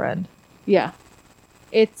boyfriend. yeah.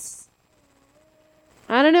 It's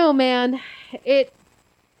I don't know, man.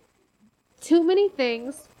 Too many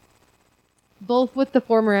things, both with the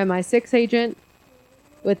former MI6 agent,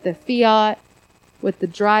 with the Fiat, with the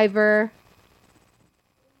driver.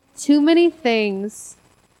 Too many things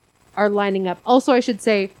are lining up. Also, I should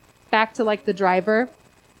say, back to, like, the driver.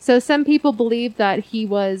 So some people believe that he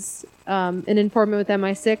was an informant with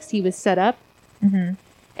MI6. He was set up.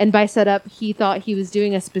 And by set up, he thought he was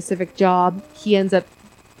doing a specific job. He ends up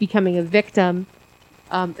becoming a victim.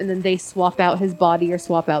 And then they swap out his body or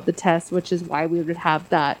swap out the test, which is why we would have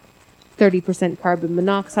that 30% carbon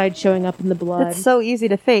monoxide showing up in the blood. It's so easy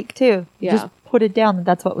to fake, too. You Yeah. just put it down that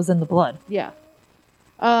that's what was in the blood. Yeah.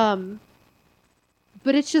 But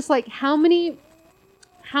it's just like, how many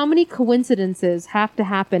coincidences have to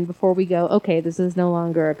happen before we go, okay, this is no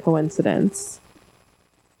longer a coincidence?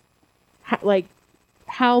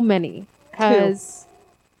 How many? Because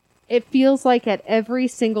it feels like at every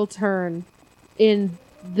single turn in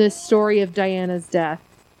the story of Diana's death,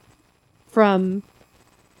 from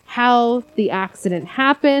how the accident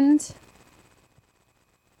happened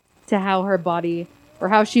to how her body, or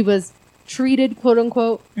how she was treated, quote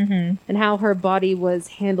unquote, and how her body was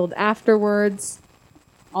handled afterwards,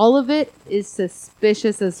 all of it is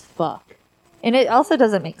suspicious as fuck. And it also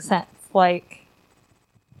doesn't make sense. Like,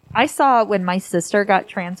 I saw when my sister got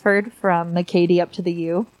transferred from McCady up to the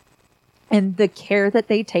U, and the care that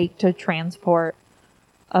they take to transport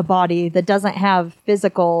a body that doesn't have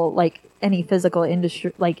physical, like, any physical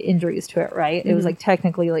injuries to it, right? It was, like,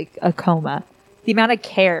 technically, like, a coma. The amount of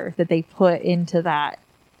care that they put into that.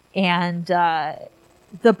 And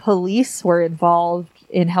the police were involved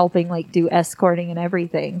in helping, like, do escorting and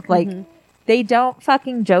everything. Like, they don't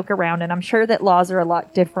fucking joke around. And I'm sure that laws are a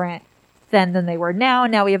lot different then than they were now.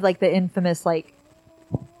 Now we have, like, the infamous, like,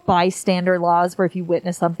 bystander laws where if you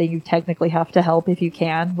witness something, you technically have to help if you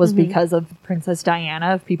can, was because of Princess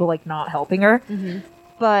Diana, of people, like, not helping her.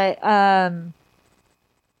 But I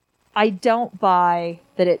don't buy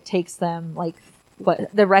that it takes them, like,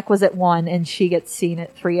 what, the requisite 1 and she gets seen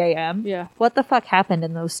at 3 a.m. Yeah. What the fuck happened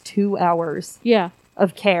in those 2 hours Yeah.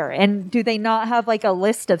 of care? And do they not have, like, a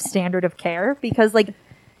list of standard of care? Because, like, if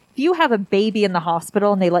you have a baby in the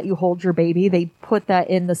hospital and they let you hold your baby, they put that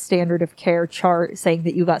in the standard of care chart saying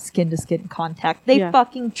that you got skin to skin contact. They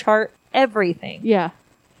fucking chart everything. Yeah.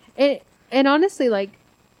 And honestly, like,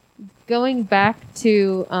 going back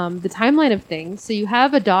to the timeline of things, so you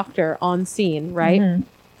have a doctor on scene, right?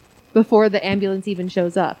 Before the ambulance even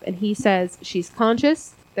shows up. And he says she's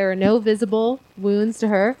conscious, there are no visible wounds to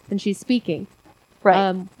her, and she's speaking.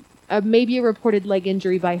 Right. Maybe a reported leg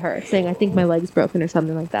injury by her, saying, I think my leg's broken or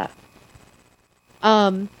something like that.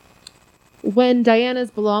 When Diana's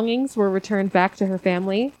belongings were returned back to her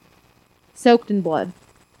family, soaked in blood.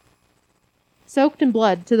 Soaked in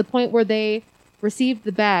blood to the point where they received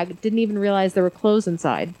the bag, didn't even realize there were clothes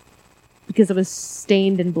inside because it was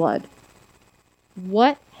stained in blood.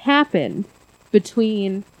 What happened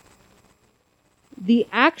between the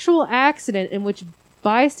actual accident in which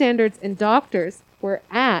bystanders and doctors were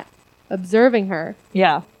at observing her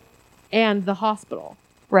Yeah. and the hospital?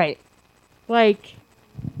 Right. Like,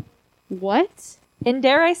 what? And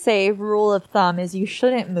dare I say, rule of thumb is you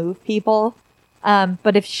shouldn't move people.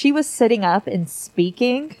 But if she was sitting up and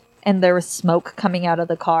speaking and there was smoke coming out of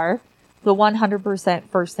the car, the 100%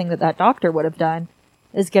 first thing that doctor would have done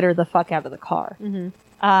is get her the fuck out of the car.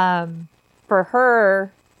 For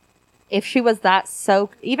her, if she was that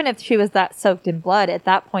soaked, even if she was that soaked in blood, at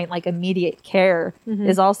that point, like, immediate care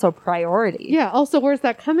is also priority. Yeah. Also, where's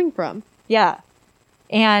that coming from? Yeah.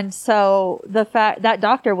 And so the fact that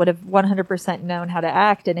doctor would have 100% known how to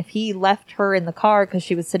act. And if he left her in the car because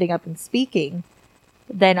she was sitting up and speaking,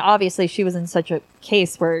 then obviously she was in such a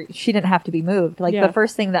case where she didn't have to be moved. Like, the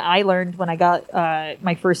first thing that I learned when I got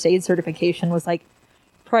my first aid certification was, like,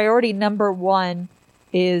 priority number 1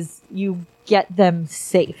 is you get them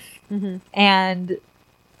safe. And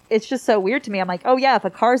it's just so weird to me. I'm like, oh yeah, if a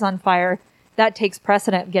car's on fire, that takes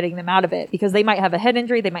precedent of getting them out of it, because they might have a head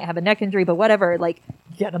injury, they might have a neck injury, but whatever, like,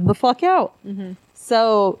 get them the fuck out.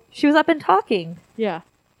 So she was up and talking. Yeah.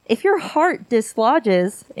 If your heart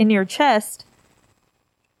dislodges in your chest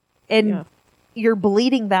and you're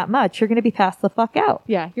bleeding that much, you're going to be passed the fuck out.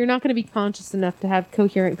 Yeah. You're not going to be conscious enough to have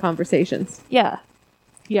coherent conversations. Yeah.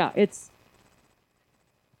 Yeah. It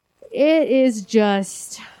is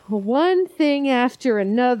just one thing after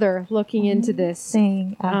another looking into this.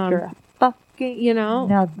 Thing after a fucking You know,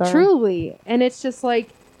 another. truly. And it's just like,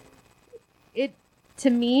 to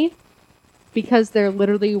me, because there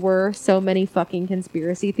literally were so many fucking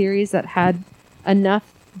conspiracy theories that had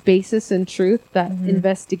enough basis and truth that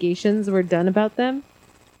investigations were done about them,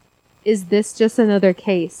 is this just another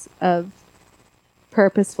case of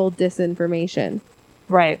purposeful disinformation?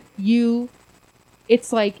 Right.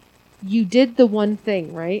 It's like, you did the one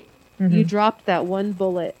thing, right? You dropped that one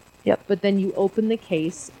bullet. Yep. But then you open the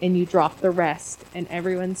case and you drop the rest, and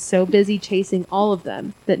everyone's so busy chasing all of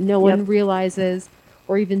them that no one realizes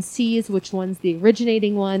or even sees which one's the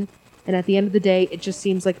originating one. And at the end of the day, it just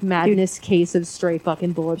seems like madness case of stray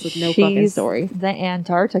fucking bullets with no fucking story. The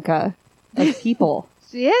Antarctica of people.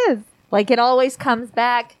 She is. Like, it always comes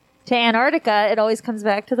back to Antarctica. It always comes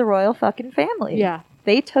back to the royal fucking family. Yeah.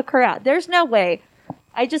 They took her out. There's no way.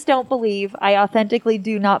 I just don't believe, I authentically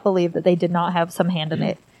do not believe that they did not have some hand in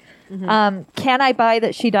it. Can I buy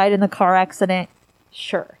that she died in the car accident?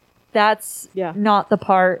 Sure. That's not the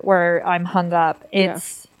part where I'm hung up.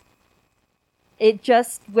 It's it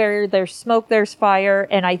just, where there's smoke, there's fire.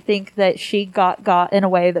 And I think that she got in a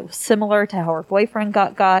way that was similar to how her boyfriend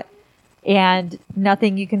got. And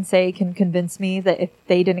nothing you can say can convince me that if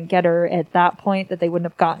they didn't get her at that point, that they wouldn't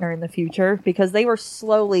have gotten her in the future, because they were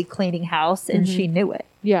slowly cleaning house and she knew it.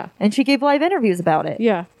 Yeah. And she gave live interviews about it.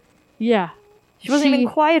 Yeah. Yeah. She wasn't even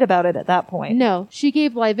quiet about it at that point. No, she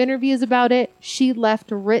gave live interviews about it. She left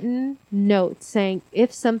written notes saying,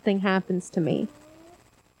 if something happens to me.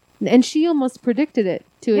 And she almost predicted it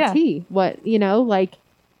to a T. What, like,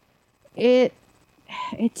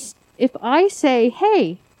 it's, if I say,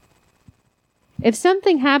 hey, if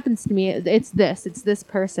something happens to me, it's this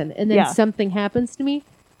person, and then something happens to me,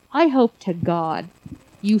 I hope to God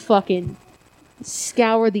you fucking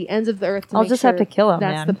scour the ends of the earth to I'll make just sure have to kill him,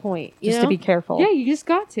 that's man. the point. Just to be careful. Yeah, you just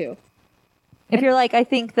got to. If you're like, I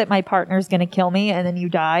think that my partner's going to kill me, and then you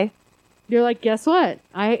die. You're like, guess what?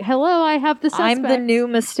 I have the suspect. I'm the new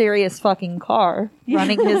mysterious fucking car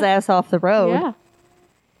running his ass off the road. Yeah.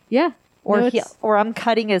 Yeah. Or I'm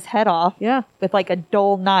cutting his head off with like a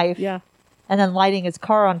dull knife. Yeah. And then lighting his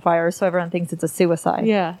car on fire so everyone thinks it's a suicide.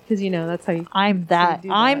 Yeah, because that's how you... I'm that.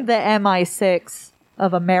 I'm the MI6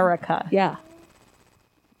 of America. Yeah.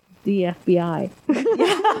 The FBI.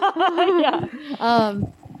 Yeah.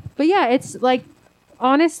 But yeah, it's like,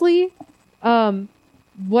 honestly, my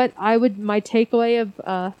takeaway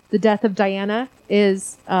of the death of Diana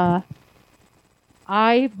is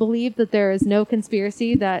I believe that there is no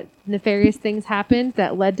conspiracy that nefarious things happened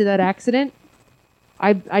that led to that accident.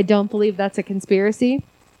 I don't believe that's a conspiracy.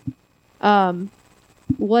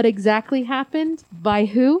 What exactly happened? By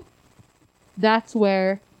who? That's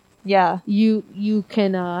where you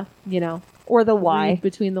can or the why read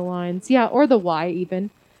between the lines. Yeah, or the why even.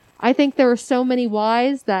 I think there are so many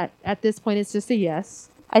whys that at this point it's just a yes.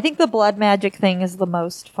 I think the blood magic thing is the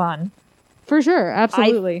most fun. For sure,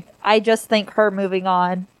 absolutely. I just think her moving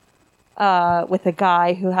on with a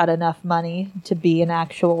guy who had enough money to be an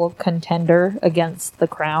actual contender against the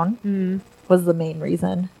crown was the main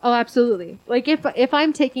reason. Oh, absolutely. Like, if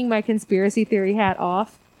I'm taking my conspiracy theory hat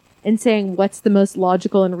off and saying what's the most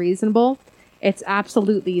logical and reasonable, it's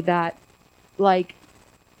absolutely that, like,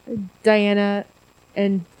 Diana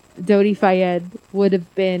and Dodi Fayed would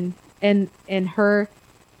have been, and her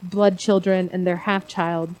blood children and their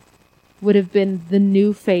half-child would have been the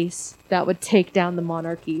new face that would take down the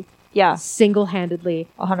monarchy. Yeah. Single-handedly.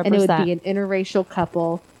 100%. And it would be an interracial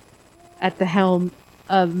couple at the helm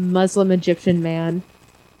of Muslim Egyptian man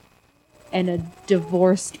and a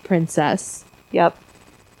divorced princess. Yep.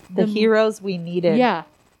 The heroes we needed. Yeah.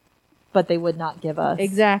 but they would not give us.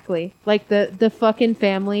 Exactly. Like the fucking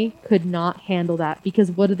family could not handle that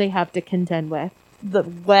because what do they have to contend with? The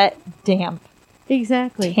wet, damp,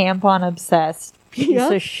 Exactly. tampon obsessed piece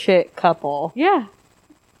Yep. of shit couple Yeah.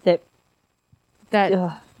 that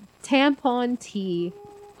That tampon tea.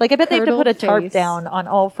 like I bet they have to put a Curdled tarp face. down on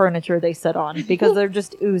all furniture they sit on because they're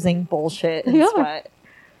just oozing bullshit and Yeah. sweat.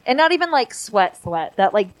 And not even like sweat,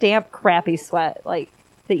 that like damp, crappy sweat like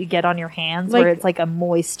that you get on your hands Like- where it's like a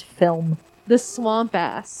moist film. The swamp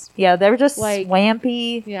ass. Yeah, they're just Like-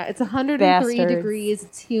 swampy. Yeah, it's 103 Bastards. degrees.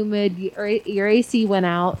 It's humid. Your AC went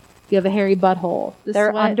out. You have a hairy butthole. The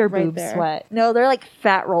They're sweat under right boob there. sweat. No, they're like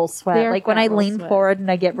fat roll sweat. They are Like when fat I roll lean sweat. forward and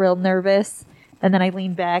I get real nervous and then I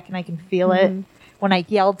lean back and I can feel Mhm. it. When I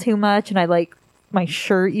yell too much and I like my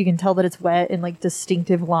shirt, you can tell that it's wet in like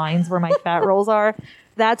distinctive lines where my fat rolls are.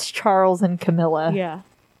 That's Charles and Camilla. Yeah,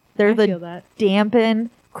 They're I the feel that. dampened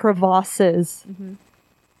crevasses Mhm.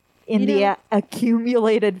 in You the know-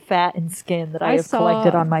 accumulated fat and skin that I I have saw-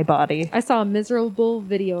 collected on my body. I saw a miserable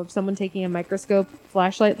video of someone taking a microscope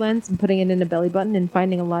flashlight lens and putting it in a belly button and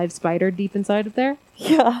finding a live spider deep inside of there.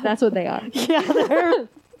 Yeah. That's what they are. Yeah, they're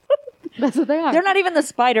That's what they are. they're not even the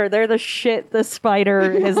spider. They're the shit the spider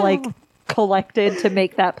is like collected to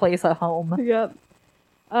make that place a home. Yep.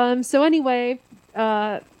 So anyway,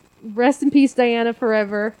 rest in peace, Diana,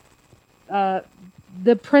 forever.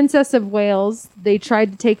 The Princess of Wales. They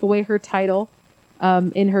tried to take away her title,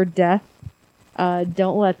 in her death.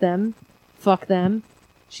 Don't let them. Fuck them.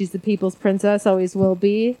 She's the people's princess. Always will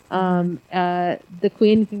be. The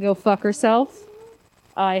Queen can go fuck herself.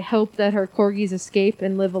 I hope that her corgis escape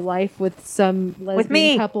and live a life with some lesbian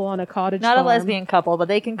me. couple on a cottage Not farm. a lesbian couple, but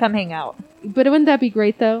they can come hang out. But wouldn't that be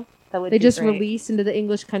great though? That would They be just great. release into the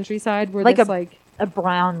English countryside where Like this a- like a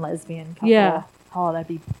brown lesbian couple. Yeah. Oh, that'd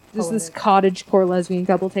be just this poetic. cottage core lesbian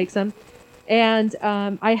couple takes them. And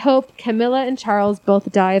I hope Camilla and Charles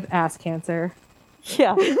both die of ass cancer.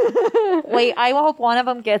 Yeah. Wait, I hope one of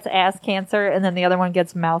them gets ass cancer and then the other one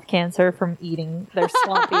gets mouth cancer from eating their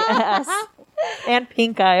slumpy ass. And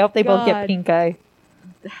pink eye. I hope they both get God. pink eye.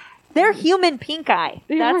 They're human pink eye.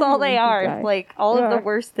 They That's are all they human are. pink eye. Like all They of the are.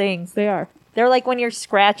 worst things. They are. They're like when you're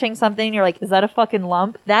scratching something, you're like, is that a fucking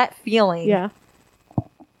lump? That feeling Yeah.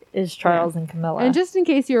 is Charles and Camilla. And just in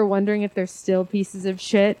case you were wondering if they're still pieces of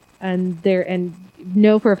shit and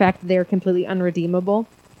know for a fact that they're completely unredeemable.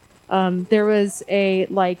 There was a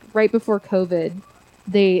like right before COVID,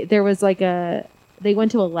 there was like they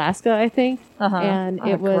went to Alaska, I think, and Oh,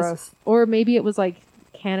 it was gross. or maybe it was like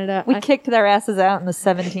Canada. We kicked their asses out in the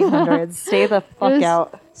 1700s. Stay the fuck was-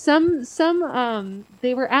 out.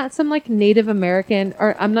 They were at some like Native American,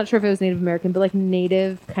 or I'm not sure if it was Native American, but like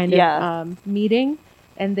Native kind of Yeah. meeting,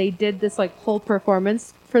 and they did this like whole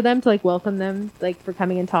performance for them to like welcome them, like for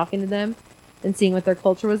coming and talking to them and seeing what their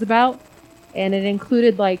culture was about. And it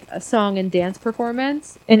included like a song and dance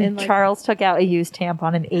performance. And like, Charles took out a used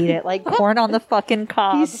tampon and ate it like corn on the fucking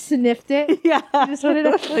cob. he sniffed it. Yeah. just put it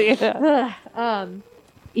up. Yeah.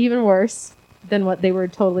 Even worse than what they were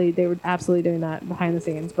absolutely doing that behind the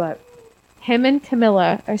scenes. But him and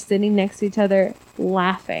Camilla are sitting next to each other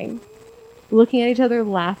laughing, looking at each other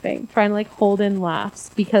laughing, trying to like hold in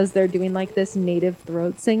laughs because they're doing like this native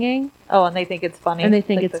throat singing Oh, and they think it's funny. and they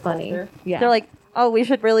think Like it's the funny. culture. Yeah. They're like, oh, we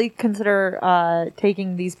should really consider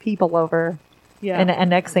taking these people over yeah. and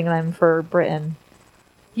annexing them for Britain.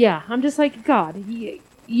 Yeah, I'm just like, God,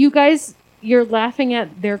 you guys, you're laughing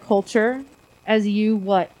at their culture as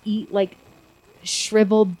you, eat like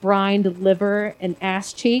shriveled, brined liver and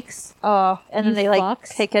ass cheeks. Oh, and then You they like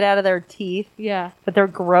fucks. pick it out of their teeth Yeah, with their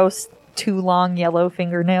gross, too long yellow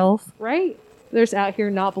fingernails. right? They're just out here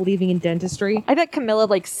not believing in dentistry. I bet Camilla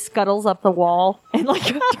like scuttles up the wall and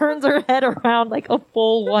like turns her head around like a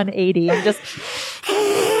full 180 and just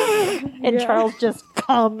and Yeah. Charles just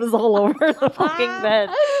comes all over the fucking bed.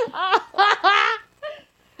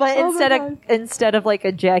 But Oh my instead of like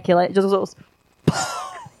ejaculate, it just goes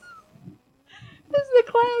This is a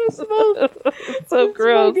cloud of smoke. so It's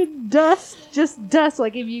gross. fucking dust, just dust.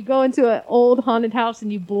 Like if you go into an old haunted house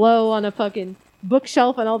and you blow on a fucking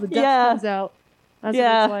bookshelf and all the dust Yeah. comes out. That's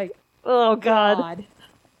Yeah. what it's like. Oh god. God.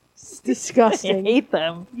 It's I disgusting. hate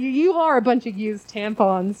them. You are a bunch of used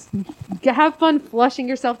tampons. Have fun flushing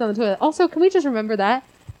yourself down the toilet. Also, can we just remember that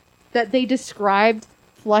they described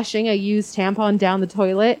flushing a used tampon down the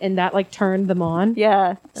toilet and that like turned them on? Yeah.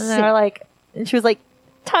 And Sick. they're like and she was like,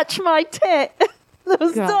 touch my tit. That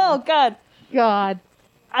was God. oh god. God.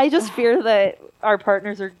 I just fear that our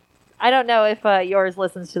partners are I don't know if yours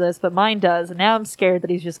listens to this, but mine does. And now I'm scared that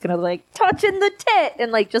he's just going to like touch in the tit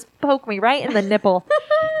and like just poke me right in the nipple.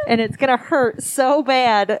 And it's going to hurt so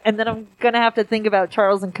bad. And then I'm going to have to think about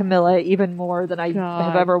Charles and Camilla even more than I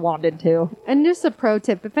have ever wanted to. And just a pro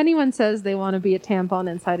tip, if anyone says they want to be a tampon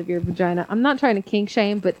inside of your vagina, I'm not trying to kink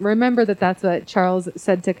shame, but remember that that's what Charles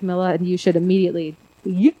said to Camilla, and you should immediately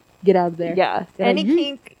get out of there. Yeah. Any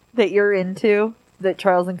kink that you're into, that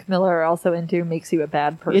Charles and Camilla are also into, makes you a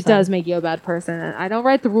bad person. It does make you a bad person. I don't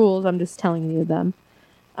write the rules. I'm just telling you them.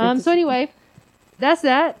 So anyway, that's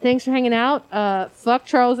that. Thanks for hanging out. Fuck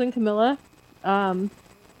Charles and Camilla.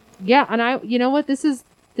 Yeah, and you know what? This is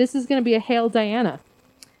going to be a Hail Diana.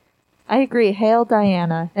 I agree. Hail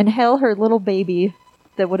Diana. And hail her little baby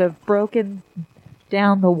that would have broken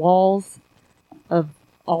down the walls of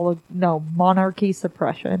monarchy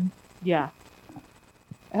suppression. Yeah.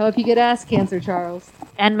 I hope you get ass cancer, Charles.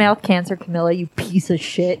 And mouth cancer, Camilla, you piece of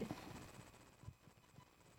shit.